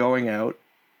fishermen were going out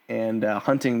and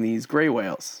hunting these gray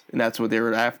whales. And that's what they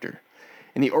were after.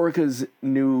 And the orcas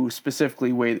knew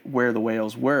specifically where the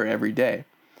whales were every day.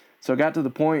 So it got to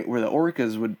the point where the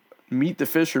orcas would meet the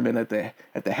fishermen at the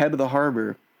head of the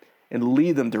harbor and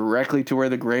lead them directly to where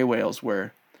the gray whales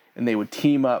were. And they would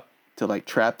team up to like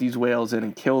trap these whales in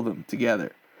and kill them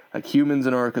together. Like humans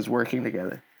and orcas working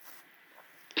together.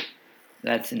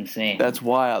 That's insane. That's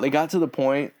wild. They got to the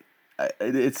point,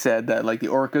 it said that like the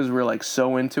orcas were like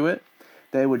so into it,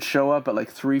 they would show up at like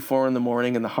 3, 4 in the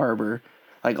morning in the harbor.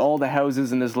 Like all the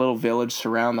houses in this little village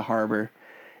surround the harbor.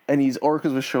 And these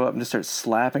orcas would show up and just start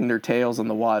slapping their tails on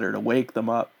the water to wake them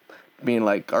up. Being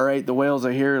like, all right, the whales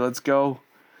are here. Let's go.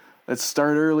 Let's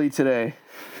start early today.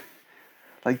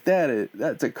 Like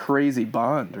that's a crazy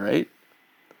bond, right?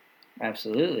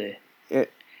 Absolutely.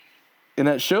 And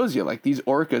that shows you, like, these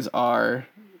orcas are,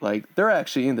 like, they're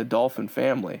actually in the dolphin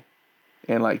family.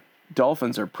 And, like,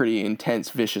 dolphins are pretty intense,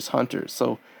 vicious hunters.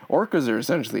 So orcas are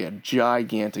essentially a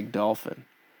gigantic dolphin.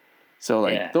 So,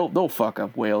 like, they'll fuck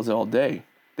up whales all day.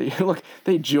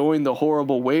 They joined the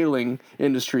horrible whaling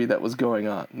industry that was going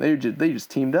on. They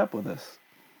just teamed up with us.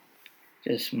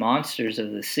 Just monsters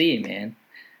of the sea, man.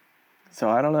 So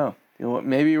I don't know. You know what?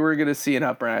 Maybe we're gonna see an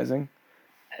uprising.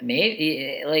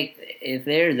 Maybe, like, if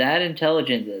they're that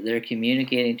intelligent that they're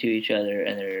communicating to each other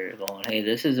and they're going, "Hey,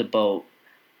 this is a boat.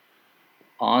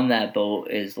 On that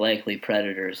boat is likely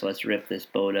predators. Let's rip this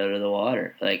boat out of the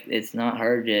water." Like, it's not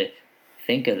hard to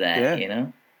think of that, you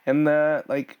know. And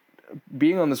like,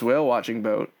 being on this whale watching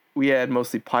boat, we had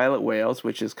mostly pilot whales,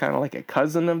 which is kind of like a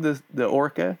cousin of the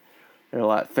orca. They're a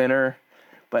lot thinner.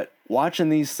 But watching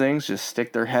these things just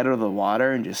stick their head out of the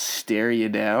water and just stare you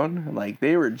down, like,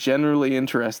 they were generally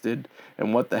interested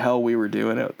in what the hell we were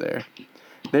doing out there.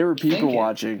 They were people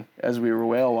watching as we were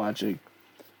whale watching.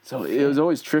 So it was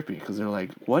always trippy because they're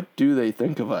like, what do they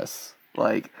think of us?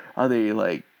 Like, are they,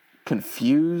 like,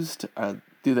 confused?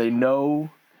 Do they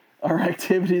know our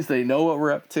activities? They know what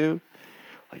we're up to?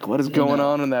 Like, what is going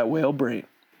on in that whale brain?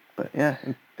 But yeah,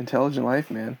 intelligent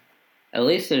life, man. At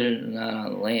least they're not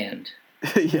on land.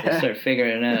 Yeah. They start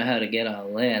figuring out how to get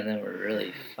on land, then we're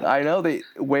really fucked. I know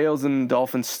whales and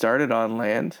dolphins started on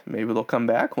land. Maybe they'll come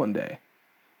back one day.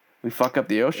 We fuck up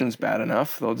the oceans bad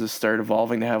enough, they'll just start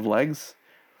evolving to have legs.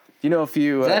 You know, if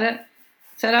you... Is that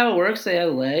how it works? They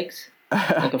have legs?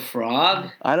 Like a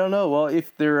frog? I don't know. Well,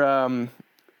 if they're...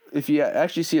 if you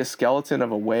actually see a skeleton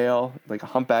of a whale, like a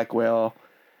humpback whale,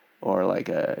 or like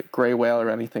a gray whale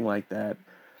or anything like that,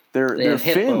 they're have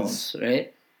hip fins. bones,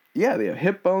 right? Yeah, they have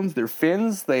hip bones. Their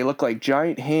fins, they look like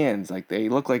giant hands. Like, they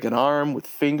look like an arm with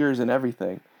fingers and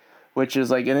everything, which is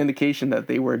like an indication that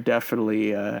they were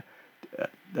definitely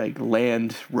like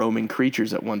land roaming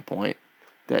creatures at one point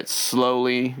that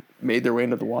slowly made their way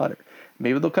into the water.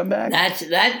 Maybe they'll come back.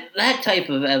 That type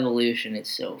of evolution is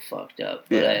so fucked up.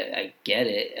 But Yeah. I get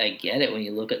it. I get it when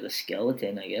you look at the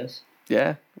skeleton, I guess.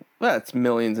 Yeah. Well, that's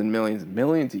millions and millions and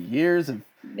millions of years of...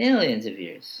 Millions of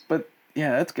years. But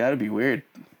yeah, that's got to be weird.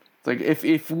 It's like,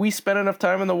 if we spend enough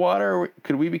time in the water,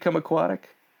 could we become aquatic?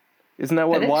 Isn't that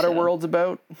what Waterworld's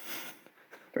about?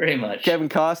 Pretty much. Kevin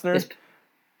Costner?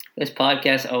 This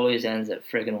podcast always ends at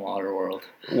friggin' Waterworld.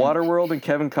 Waterworld and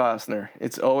Kevin Costner.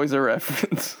 It's always a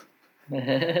reference.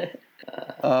 But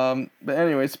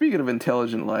anyway, speaking of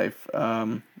intelligent life,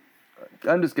 I'm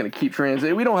just going to keep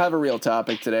transiting. We don't have a real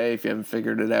topic today, if you haven't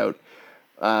figured it out.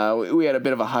 We had a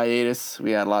bit of a hiatus.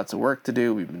 We had lots of work to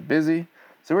do. We've been busy.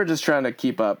 So we're just trying to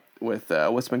keep up with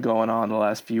what's been going on the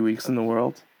last few weeks in the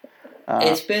world.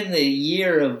 It's been the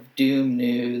year of doom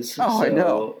news. Oh,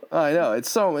 so I know. It's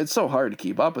so hard to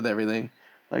keep up with everything.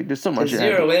 Like, there's so much. To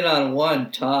zero in on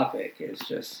one topic is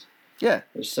just... Yeah.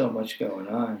 There's so much going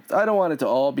on. I don't want it to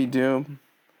all be doom.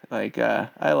 Like,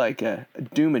 I like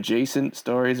doom-adjacent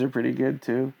stories are pretty good,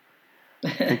 too.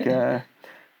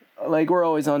 Like, we're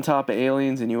always on top of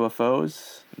aliens and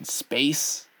UFOs and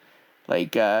space.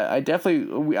 Like, I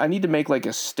need to make, like,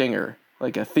 a stinger.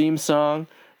 Like, a theme song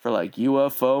for, like,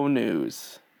 UFO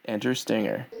news. Enter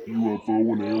stinger.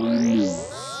 UFO and alien news.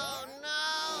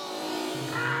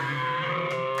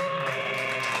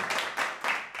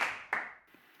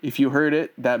 If you heard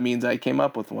it, that means I came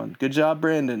up with one. Good job,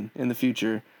 Brandon, in the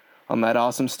future on that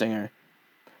awesome stinger.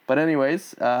 But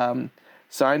anyways,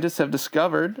 scientists have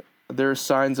discovered there are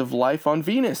signs of life on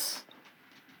Venus.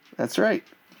 That's right.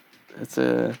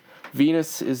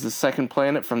 Venus is the second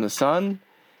planet from the sun.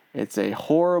 It's a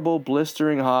horrible,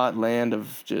 blistering hot land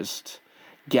of just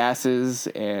gases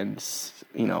and,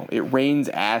 it rains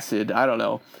acid. I don't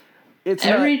know.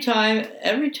 Every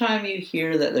time you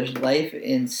hear that there's life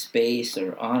in space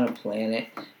or on a planet,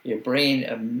 your brain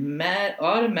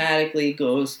automatically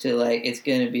goes to, like, it's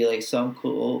going to be like some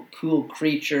cool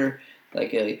creature,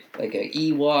 like a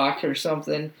Ewok or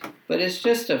something. But it's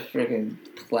just a freaking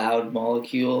cloud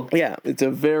molecule. Yeah, it's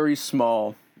a very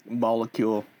small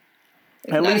molecule.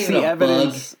 At Not least even the a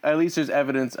evidence. At least there's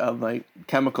evidence of like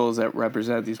chemicals that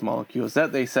represent these molecules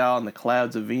that they saw in the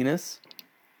clouds of Venus.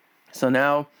 So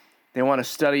now they want to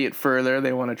study it further.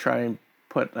 They want to try and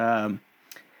put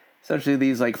essentially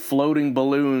these like floating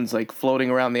balloons like floating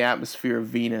around the atmosphere of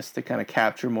Venus to kind of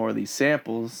capture more of these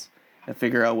samples and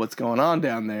figure out what's going on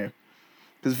down there.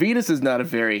 Because Venus is not a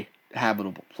very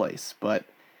habitable place, but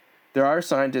there are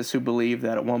scientists who believe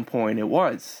that at one point it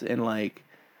was, and like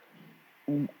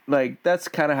that's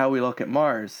kind of how we look at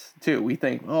Mars too. We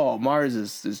think, oh, Mars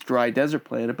is this dry desert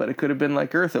planet, but it could have been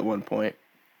like Earth at one point.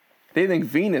 They think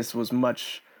Venus was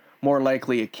much more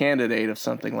likely a candidate of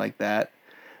something like that,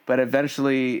 but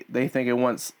eventually they think it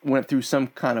once went through some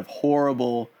kind of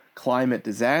horrible climate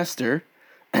disaster.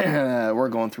 We're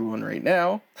going through one right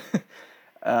now.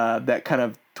 That kind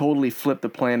of totally flipped the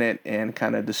planet and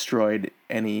kind of destroyed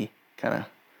any kind of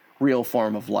real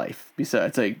form of life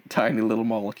besides like tiny little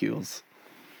molecules.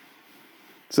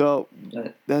 So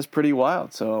that's pretty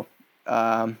wild. So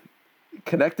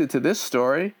connected to this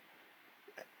story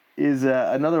is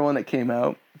another one that came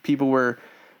out. People were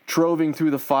troving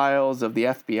through the files of the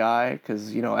FBI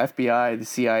because, you know, FBI, the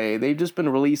CIA, they've just been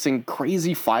releasing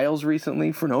crazy files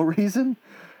recently for no reason.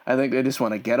 I think they just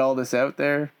want to get all this out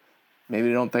there. Maybe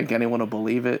they don't think anyone will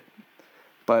believe it.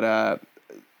 But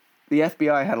the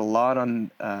FBI had a lot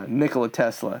on Nikola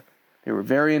Tesla. They were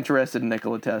very interested in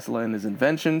Nikola Tesla and his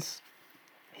inventions.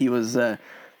 He was, they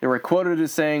were quoted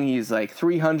as saying he's like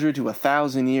 300 to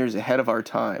 1,000 years ahead of our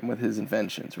time with his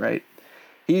inventions, right?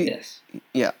 Yes.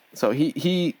 Yeah. So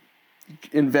he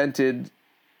invented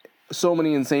so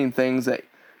many insane things that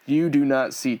you do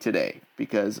not see today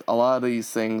because a lot of these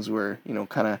things were, you know,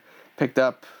 kind of picked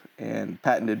up and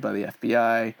patented by the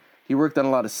FBI. He worked on a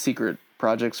lot of secret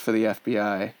projects for the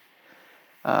FBI.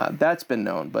 That's been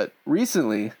known. But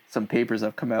recently, some papers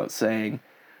have come out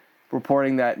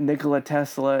reporting that Nikola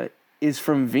Tesla is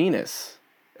from Venus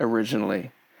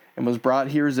originally and was brought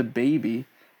here as a baby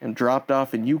and dropped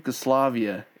off in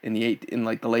Yugoslavia in the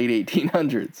late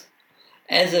 1800s.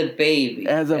 As a baby.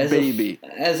 As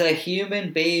a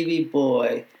human baby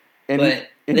boy. And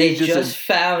they just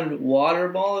found water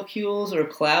molecules or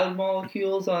cloud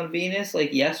molecules on Venus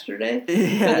like yesterday.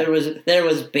 Yeah. But there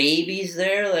was babies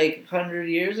there like 100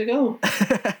 years ago.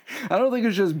 I don't think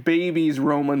it's just babies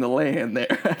roaming the land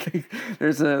there. I think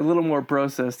there's a little more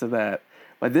process to that.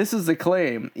 But this is the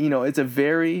claim. You know, it's a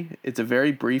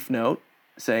very brief note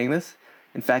saying this.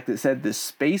 In fact, it said the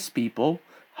space people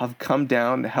have come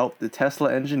down to help the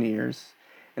Tesla engineers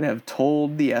and have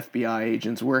told the FBI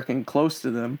agents working close to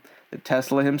them that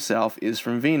Tesla himself is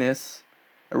from Venus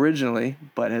originally,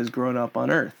 but has grown up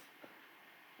on Earth.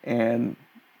 And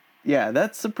yeah,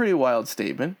 that's a pretty wild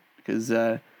statement because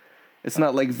it's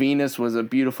not like Venus was a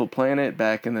beautiful planet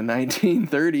back in the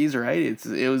 1930s, right?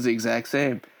 It was the exact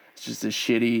same. It's just a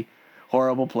shitty,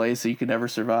 horrible place that you could never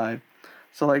survive.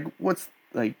 So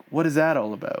what is that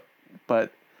all about?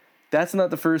 But that's not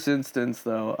the first instance,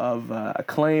 though, of a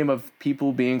claim of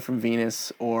people being from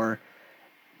Venus or,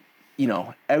 you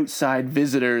know, outside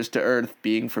visitors to Earth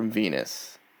being from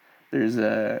Venus. There's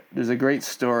a great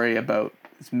story about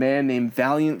this man named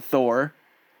Valiant Thor,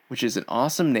 which is an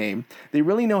awesome name. They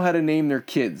really know how to name their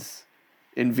kids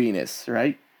in Venus,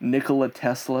 right? Nikola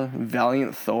Tesla,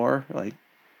 Valiant Thor, like,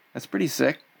 that's pretty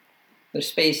sick. They're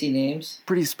spacey names.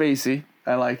 Pretty spacey.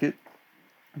 I like it.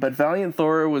 But Valiant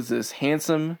Thor was this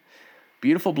handsome,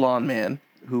 beautiful blonde man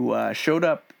who showed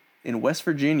up in West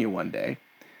Virginia one day.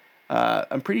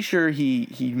 I'm pretty sure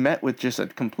he met with just a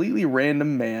completely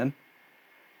random man,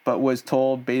 but was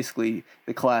told basically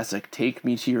the classic, take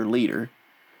me to your leader.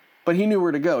 But he knew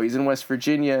where to go. He's in West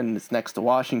Virginia and it's next to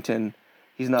Washington.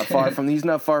 He's not far from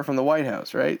the White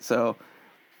House, right? So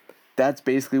that's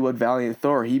basically what Valiant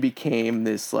Thor, he became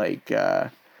this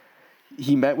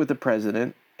he met with the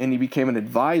president and he became an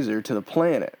advisor to the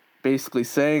planet, basically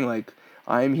saying like,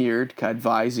 I'm here to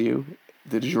advise you.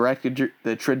 The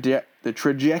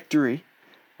trajectory,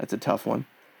 that's a tough one.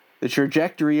 The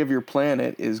trajectory of your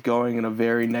planet is going in a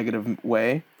very negative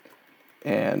way.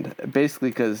 And basically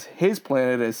because his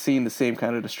planet has seen the same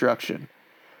kind of destruction.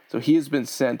 So he has been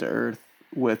sent to Earth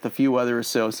with a few other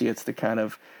associates to kind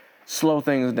of slow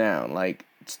things down. Like,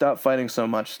 stop fighting so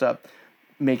much, stop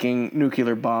making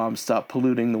nuclear bombs, stop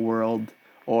polluting the world,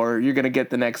 or you're going to get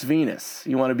the next Venus.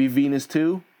 You want to be Venus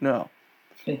too? No.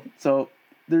 So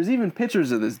there's even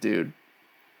pictures of this dude.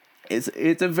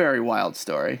 It's a very wild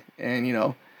story. And, you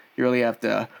know, you really have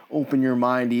to open your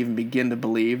mind to even begin to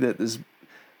believe that this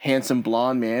handsome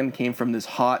blonde man came from this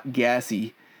hot,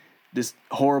 gassy, this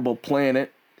horrible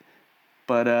planet.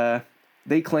 But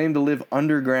they claim to live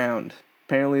underground,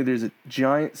 Apparently there's a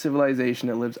giant civilization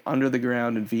that lives under the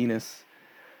ground in Venus.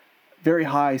 Very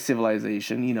high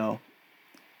civilization, you know.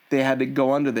 They had to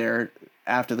go under there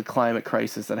after the climate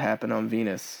crisis that happened on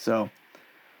Venus. So,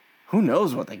 who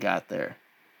knows what they got there?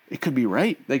 It could be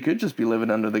right. They could just be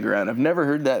living under the ground. I've never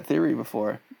heard that theory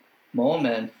before. Mole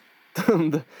men.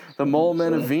 the mole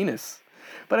men of Venus.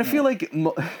 But I feel like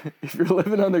if you're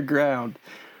living underground,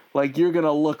 like, you're going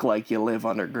to look like you live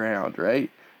underground, right?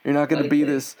 You're not going to be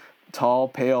this tall,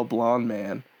 pale, blonde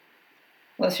man.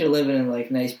 Unless you're living in, like,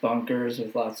 nice bunkers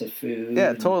with lots of food.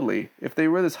 Yeah, totally. If they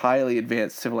were this highly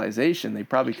advanced civilization, they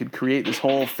probably could create this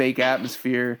whole fake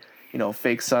atmosphere, you know,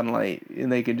 fake sunlight,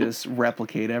 and they could just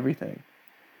replicate everything.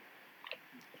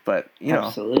 But, you know.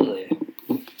 Absolutely.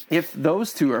 If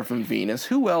those two are from Venus,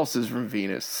 who else is from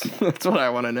Venus? That's what I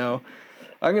want to know.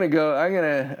 I'm gonna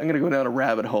go down a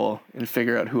rabbit hole and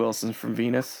figure out who else is from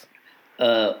Venus.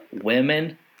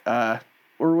 Women.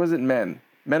 Or was it men?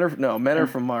 Men are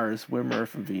from Mars. Women are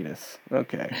from Venus.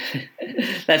 Okay.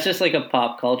 That's just like a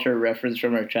pop culture reference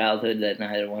from our childhood that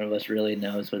neither one of us really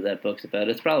knows what that book's about.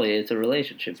 It's a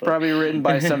relationship book. Probably written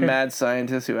by some mad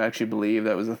scientist who actually believed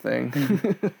that was a thing.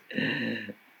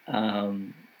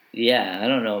 Yeah, I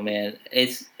don't know, man.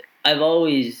 I've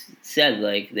always said,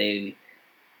 like,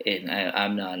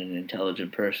 I'm not an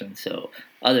intelligent person, so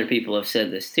other people have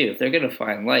said this too. If they're going to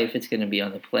find life, it's going to be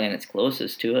on the planets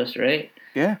closest to us, right?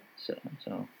 Yeah.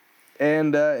 So.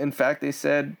 And in fact, they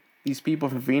said these people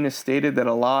from Venus stated that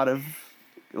a lot of,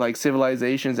 like,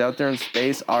 civilizations out there in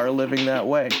space are living that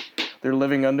way. They're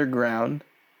living underground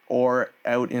or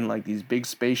out in, like, these big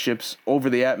spaceships over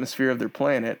the atmosphere of their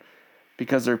planet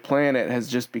because their planet has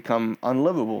just become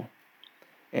unlivable.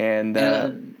 And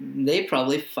they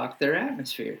probably fucked their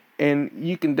atmosphere. And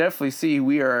you can definitely see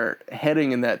we are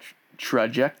heading in that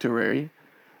trajectory.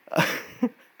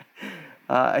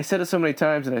 I said it so many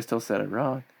times and I still said it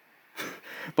wrong.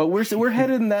 But we're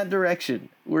headed in that direction.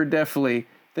 We're definitely,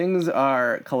 things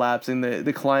are collapsing.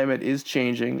 The climate is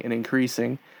changing and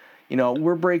increasing. You know,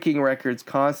 we're breaking records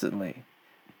constantly.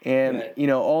 And, right. You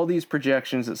know, all these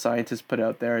projections that scientists put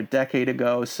out there a decade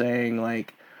ago saying,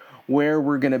 like, where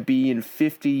we're going to be in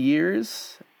 50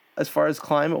 years as far as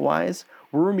climate-wise,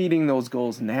 we're meeting those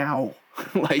goals now.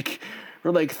 Like,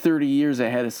 we're like 30 years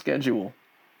ahead of schedule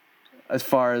as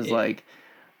far as, like,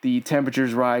 the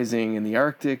temperatures rising in the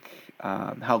Arctic,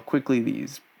 how quickly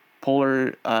these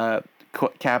polar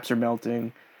caps are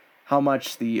melting, how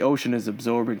much the ocean is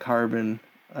absorbing carbon.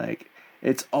 Like,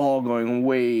 it's all going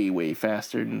way, way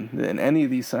faster than any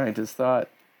of these scientists thought.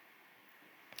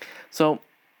 So,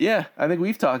 yeah, I think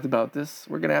we've talked about this.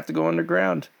 We're going to have to go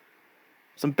underground.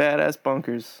 Some badass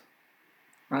bunkers.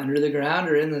 Under the ground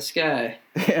or in the sky?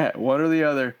 Yeah, one or the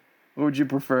other. What would you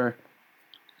prefer?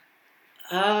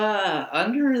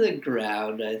 Under the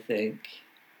ground, I think.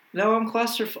 No, I'm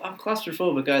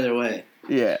claustrophobic either way.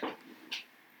 Yeah.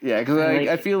 Yeah, because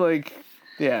I feel like,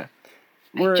 yeah.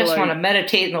 I just want to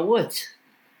meditate in the woods.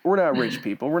 We're not rich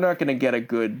people. We're not going to get a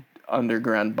good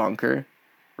underground bunker.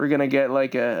 We're going to get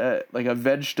like a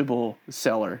vegetable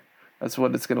cellar. That's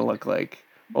what it's going to look like.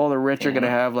 All the rich are going to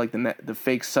have like the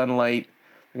fake sunlight.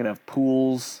 They're going to have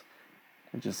pools.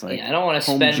 And just like, I don't want to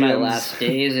spend my last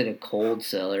days in a cold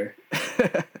cellar.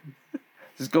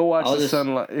 Just go watch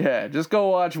sunlight. Yeah, just go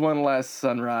watch one last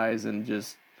sunrise and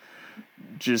just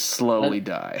slowly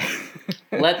die.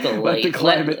 Let the light, let the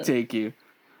climate take you.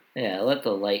 Yeah, let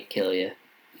the light kill you.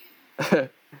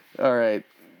 All right.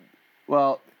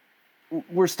 Well,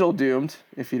 we're still doomed,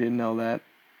 if you didn't know that.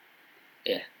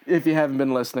 Yeah. If you haven't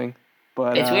been listening.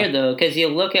 But it's weird, though, because you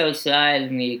look outside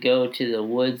and you go to the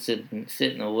woods and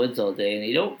sit in the woods all day, and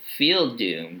you don't feel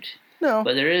doomed. No.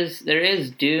 But there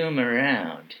is doom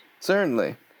around.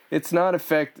 Certainly. It's not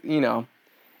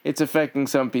it's affecting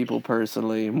some people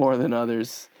personally more than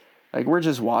others. Like, we're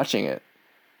just watching it.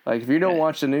 Like, if you don't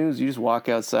watch the news, you just walk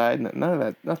outside,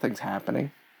 and nothing's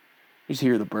happening. You just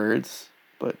hear the birds.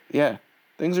 But, yeah,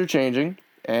 things are changing,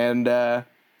 and,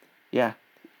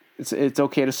 it's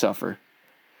okay to suffer.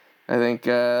 I think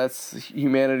that's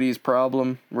humanity's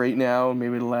problem right now,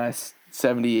 maybe the last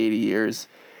 70, 80 years,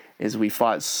 is we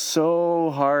fought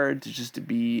so hard to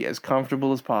be as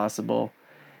comfortable as possible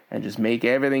and just make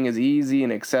everything as easy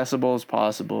and accessible as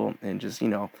possible and just,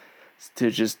 to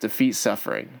just defeat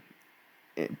suffering.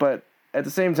 But at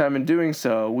the same time, in doing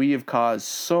so, we have caused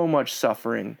so much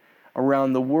suffering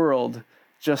around the world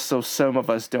just so some of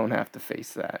us don't have to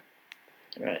face that.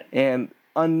 Right. And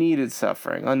unneeded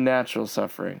suffering, unnatural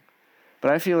suffering.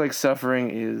 But I feel like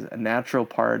suffering is a natural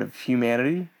part of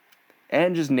humanity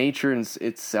and just nature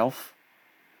itself.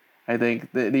 I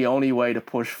think the only way to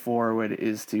push forward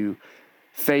is to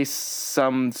face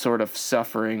some sort of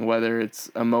suffering, whether it's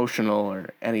emotional or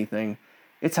anything,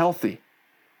 it's healthy.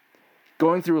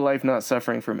 Going through life not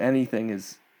suffering from anything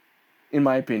is, in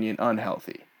my opinion,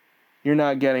 unhealthy. You're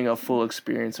not getting a full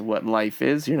experience of what life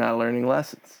is. You're not learning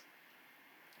lessons.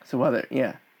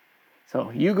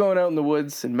 So you going out in the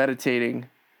woods and meditating,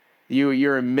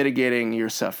 you're mitigating your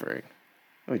suffering,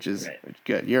 which is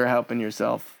good. You're helping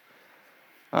yourself.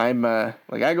 I'm I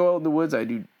go out in the woods. I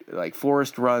do like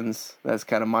forest runs. That's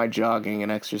kind of my jogging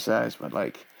and exercise. But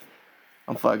like,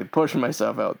 I'm fucking pushing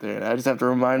myself out there, and I just have to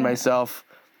remind myself,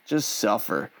 just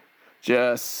suffer,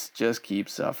 just keep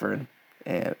suffering,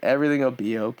 and everything will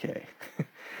be okay.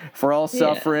 If we're all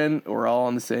suffering, we're all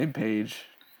on the same page.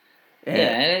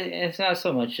 And it's not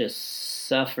so much just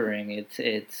suffering.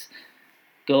 It's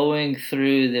going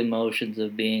through the emotions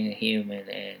of being a human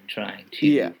and trying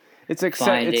to it's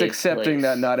accepting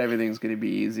that not everything's going to be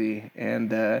easy,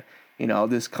 and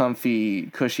this comfy,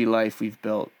 cushy life we've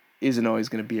built isn't always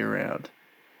going to be around.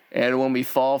 And when we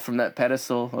fall from that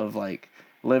pedestal of like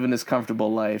living this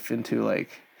comfortable life into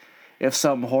like, if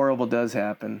something horrible does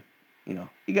happen, you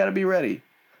got to be ready.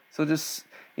 So just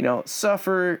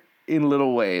suffer in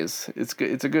little ways. It's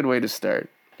good. It's a good way to start.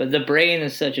 But the brain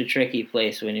is such a tricky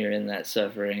place when you're in that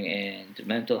suffering, and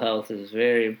mental health is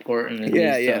very important in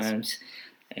these times.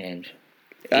 And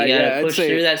you gotta push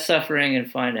through that suffering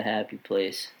and find a happy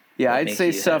place. Yeah, I'd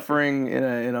say suffering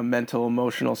in a mental,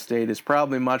 emotional state is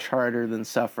probably much harder than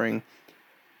suffering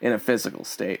in a physical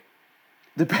state,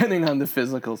 depending on the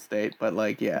physical state. But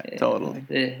totally.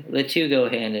 The two go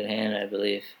hand in hand, I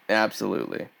believe.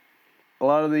 Absolutely. A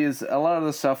lot of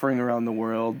the suffering around the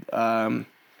world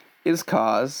is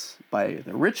caused by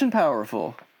the rich and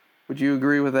powerful. Would you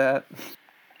agree with that?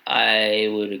 I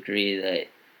would agree that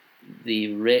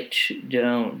the rich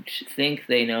don't think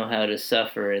they know how to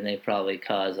suffer, and they probably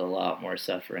cause a lot more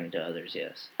suffering to others,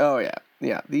 yes. Oh,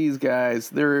 yeah. These guys,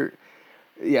 they're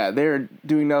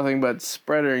doing nothing but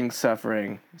spreading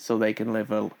suffering so they can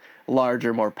live a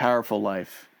larger, more powerful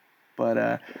life.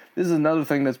 But this is another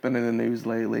thing that's been in the news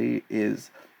lately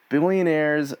is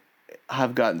billionaires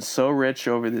have gotten so rich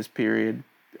over this period,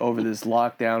 over this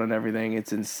lockdown and everything.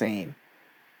 It's insane.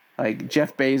 Like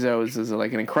Jeff Bezos is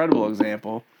like an incredible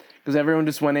example because everyone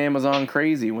just went Amazon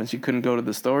crazy once you couldn't go to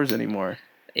the stores anymore.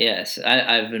 Yes,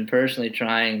 I've been personally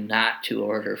trying not to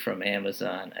order from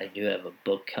Amazon. I do have a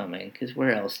book coming, because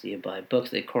where else do you buy books?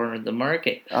 They cornered the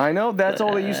market. I know, that's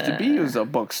all it used to be, was a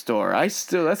bookstore.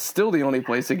 That's still the only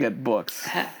place to get books.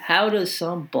 How does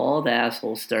some bald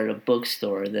asshole start a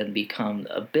bookstore and then become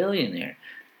a billionaire?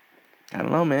 I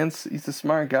don't know, man. He's a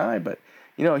smart guy, but,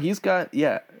 he's got,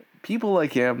 people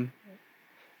like him,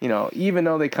 even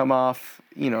though they come off,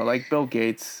 like Bill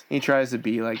Gates, he tries to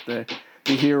be like the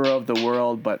hero of the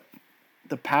world, but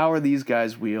the power these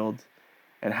guys wield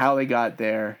and how they got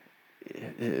there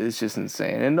is just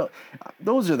insane. And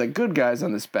those are the good guys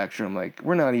on the spectrum. Like,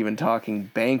 we're not even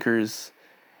talking bankers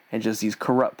and just these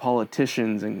corrupt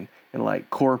politicians and like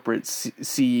corporate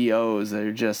CEOs that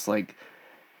are just like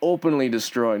openly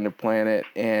destroying the planet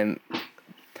and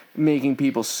making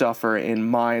people suffer and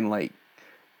mine like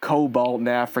cobalt in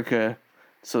Africa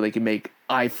so they can make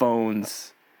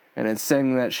iPhones, and then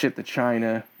sending that shit to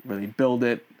China where they build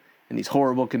it in these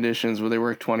horrible conditions where they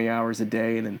work 20 hours a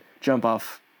day and then jump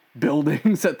off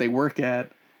buildings that they work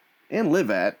at and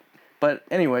live at. But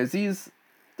anyways,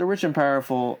 the rich and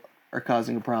powerful are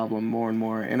causing a problem more and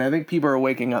more, and I think people are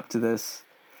waking up to this.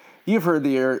 You've heard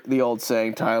the old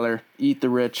saying, Tyler, eat the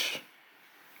rich.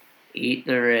 Eat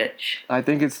the rich. I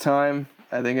think it is time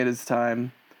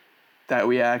that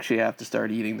we actually have to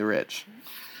start eating the rich.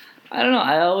 I don't know.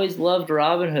 I always loved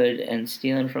Robin Hood and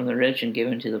stealing from the rich and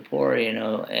giving to the poor,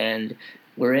 and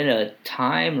we're in a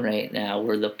time right now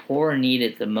where the poor need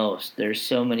it the most. There's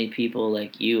so many people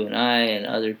like you and I and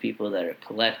other people that are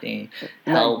collecting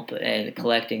help and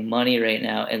collecting money right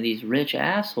now, and these rich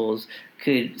assholes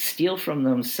could steal from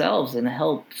themselves and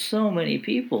help so many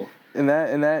people. And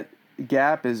that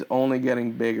gap is only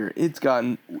getting bigger. It's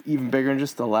gotten even bigger in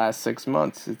just the last 6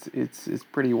 months. It's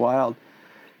pretty wild.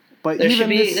 But there should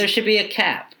be a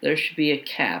cap. There should be a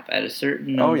cap at a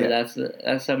certain number. Oh, yeah.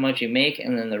 That's how much you make,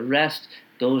 and then the rest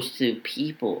goes to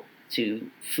people, to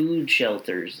food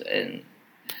shelters and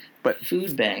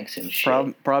food banks and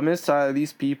shit. Problem is,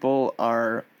 these people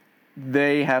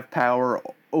they have power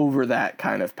over that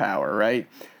kind of power, right?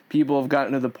 People have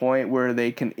gotten to the point where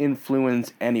they can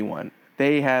influence anyone.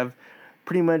 They have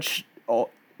pretty much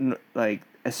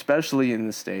especially in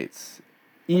the States,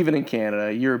 even in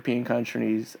Canada, European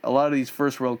countries, a lot of these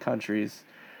first world countries,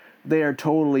 they are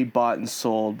totally bought and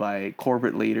sold by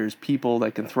corporate leaders, people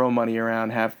that can throw money around,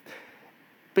 have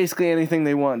basically anything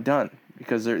they want done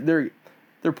because they're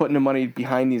putting the money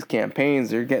behind these campaigns.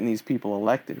 They're getting these people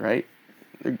elected, right?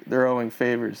 They're owing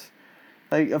favors.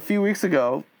 Like a few weeks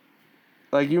ago,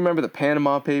 like you remember the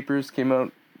Panama Papers came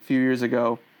out a few years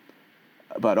ago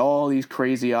about all these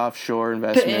crazy offshore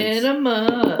investments.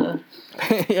 Panama.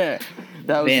 Yeah,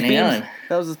 that was Van Halen.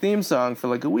 That was the theme song for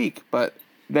like a week, but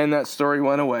then that story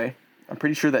went away. I'm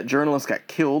pretty sure that journalist got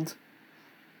killed.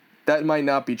 That might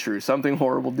not be true. Something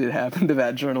horrible did happen to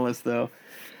that journalist, though.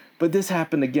 But this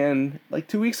happened again like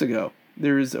 2 weeks ago.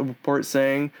 There's a report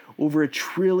saying over $1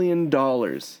 trillion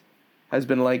has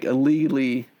been like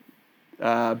illegally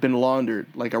been laundered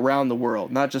like around the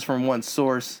world, not just from one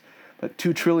source, but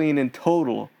 $2 trillion in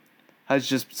total has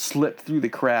just slipped through the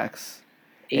cracks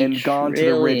and gone to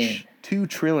the rich. $2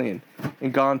 trillion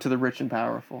and gone to the rich and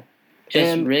powerful.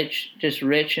 Just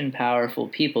rich and powerful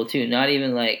people too. Not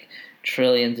even like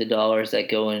trillions of dollars that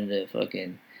go into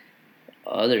fucking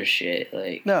other shit.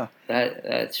 Like no,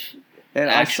 that's and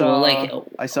actual.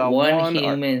 I saw one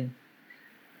human.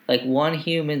 Like one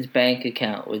human's bank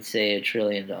account would say $1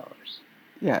 trillion.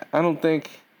 Yeah, I don't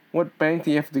think. What bank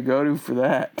do you have to go to for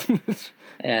that?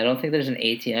 Yeah, I don't think there's an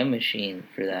ATM machine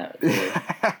for that.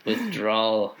 To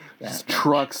withdraw that.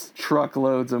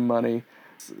 Truckloads of money.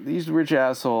 These rich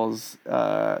assholes,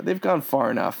 they've gone far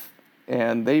enough,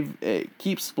 and they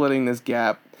keep splitting this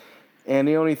gap. And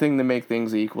the only thing to make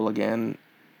things equal again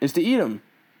is to eat them,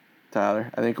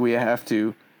 Tyler. I think we have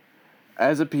to,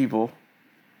 as a people,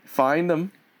 find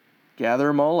them, gather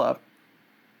them all up,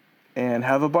 and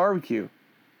have a barbecue.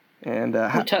 And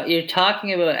you're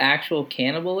talking about actual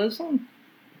cannibalism?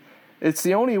 It's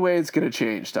the only way it's going to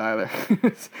change, Tyler.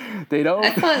 They don't.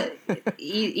 I thought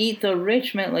eat the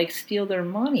rich meant like steal their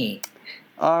money.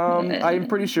 I'm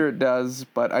pretty sure it does,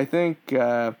 but I think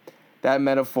that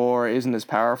metaphor isn't as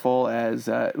powerful as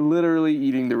literally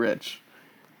eating the rich.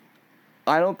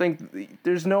 I don't think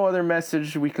there's no other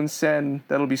message we can send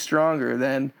that'll be stronger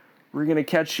than we're going to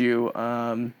catch you.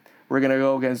 We're going to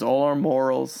go against all our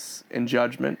morals and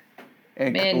judgment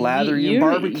and lather you in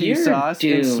barbecue sauce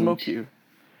doomed. And smoke you.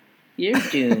 You're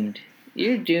doomed.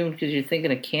 You're doomed because you're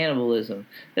thinking of cannibalism.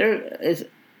 There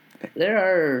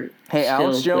are. Hey,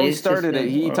 Alex Jones started it.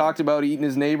 He talked about eating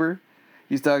his neighbor.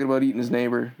 He's talking about eating his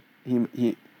neighbor.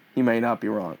 He may not be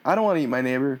wrong. I don't want to eat my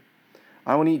neighbor.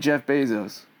 I want to eat Jeff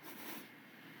Bezos.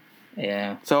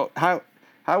 Yeah. So how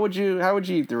would you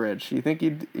eat the rich? You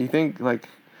think like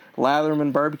lather them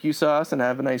in barbecue sauce and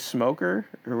have a nice smoker,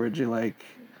 or would you like?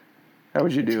 How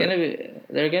would you do it?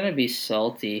 They're gonna be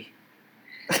salty.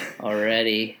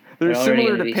 Already. They're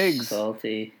similar to pigs.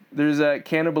 Salty. There's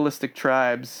cannibalistic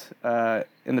tribes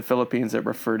in the Philippines that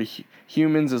refer to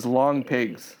humans as long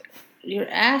pigs. You're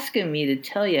asking me to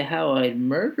tell you how I'd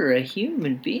murder a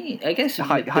human being. I guess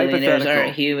billionaires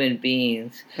aren't human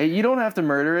beings. Hey, you don't have to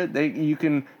murder it. You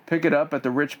can pick it up at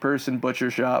the rich person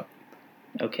butcher shop.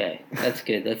 Okay, that's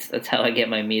good. That's how I get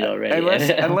my meat already.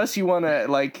 Unless you want to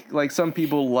like some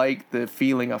people like the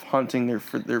feeling of hunting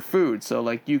their food. So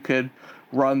like you could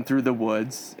run through the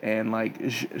woods and like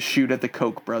shoot at the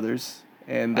Koch brothers.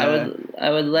 And I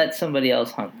would let somebody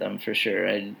else hunt them for sure.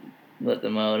 I'd let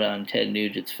them out on Ted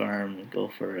Nugent's farm and go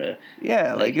for a...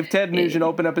 Yeah, like if Ted Nugent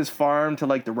opened up his farm to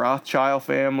like the Rothschild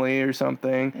family or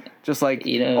something, just like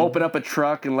open up a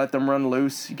truck and let them run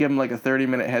loose, you give them like a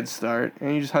 30-minute head start,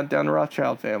 and you just hunt down the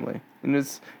Rothschild family. And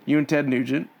it's you and Ted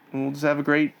Nugent, and we'll just have a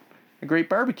great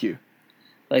barbecue.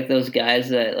 Like those guys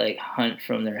that like hunt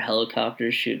from their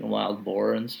helicopters shooting wild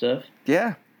boar and stuff?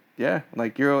 Yeah.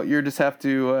 Like you'll just have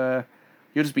to...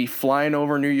 you'll just be flying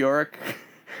over New York...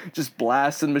 just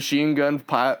blasting machine gun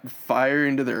fire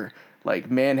into their like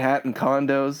Manhattan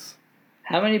condos.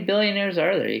 How many billionaires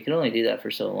are there? You can only do that for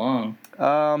so long.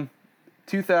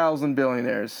 2,000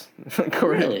 billionaires.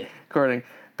 Really?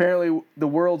 Apparently, the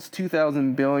world's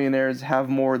 2,000 billionaires have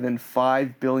more than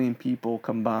 5 billion people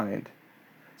combined.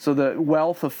 So the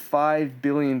wealth of 5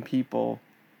 billion people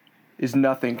is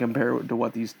nothing compared to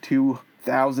what these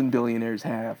 2,000 billionaires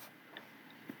have.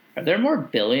 Are there more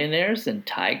billionaires than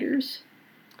tigers?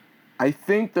 I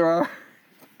think there are.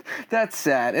 That's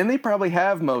sad. And they probably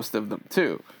have most of them,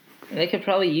 too. They could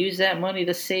probably use that money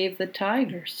to save the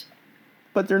tigers.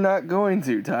 But they're not going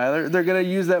to, Tyler. They're going to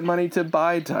use that money to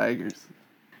buy tigers.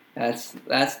 That's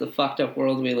the fucked up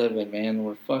world we live in, man.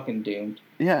 We're fucking doomed.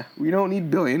 Yeah, we don't need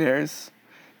billionaires.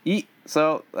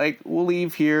 So, like, we'll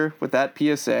leave here with that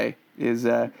PSA, is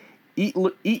eat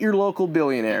your local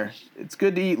billionaire. It's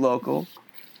good to eat local.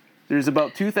 There's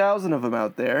about 2,000 of them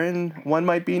out there, and one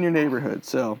might be in your neighborhood.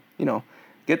 So,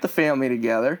 get the family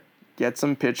together, get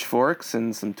some pitchforks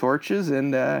and some torches,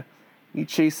 and you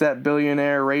chase that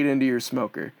billionaire right into your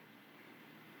smoker.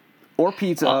 Or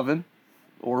pizza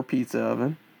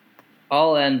oven.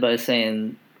 I'll end by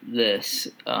saying this.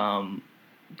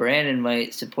 Brandon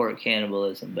might support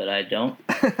cannibalism, but I don't.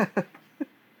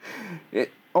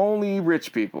 Only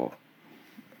rich people.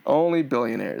 Only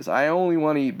billionaires. I only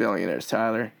want to eat billionaires,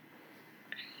 Tyler.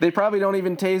 They probably don't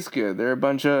even taste good. They're a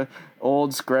bunch of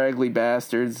old, scraggly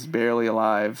bastards, barely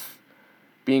alive,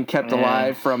 being kept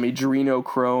alive from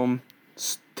adrenochrome,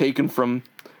 taken from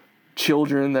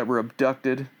children that were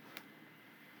abducted.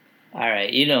 All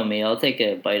right, you know me. I'll take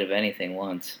a bite of anything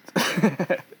once.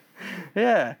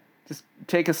 Yeah, just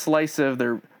take a slice of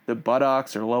the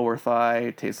buttocks or lower thigh.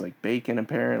 It tastes like bacon,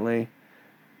 apparently.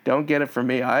 Don't get it from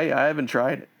me. I haven't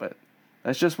tried it, but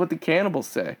that's just what the cannibals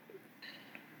say.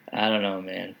 I don't know,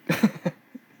 man.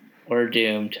 We're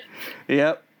doomed.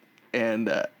 Yep.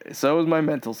 And so is my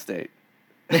mental state.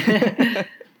 That's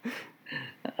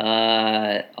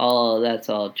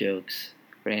all jokes.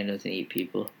 Brandon doesn't eat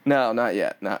people. No, not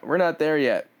yet. We're not there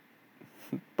yet.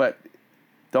 But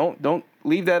don't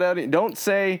leave that out. Don't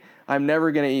say I'm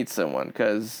never gonna eat someone,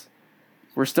 because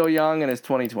we're still young and it's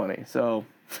 2020. So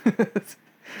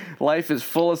life is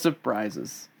full of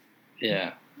surprises.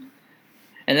 Yeah.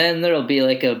 And then there'll be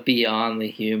like a Beyond the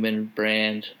Human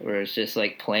brand where it's just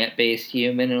like plant-based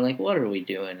human. And like, what are we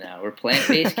doing now? We're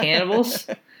plant-based cannibals?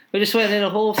 We just went in a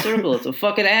whole circle. It's a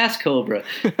fucking ass cobra.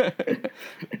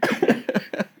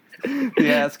 The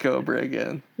ass cobra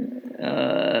again.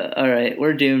 All right.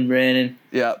 We're doomed, Brandon.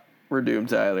 Yep. We're doomed,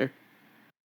 Tyler.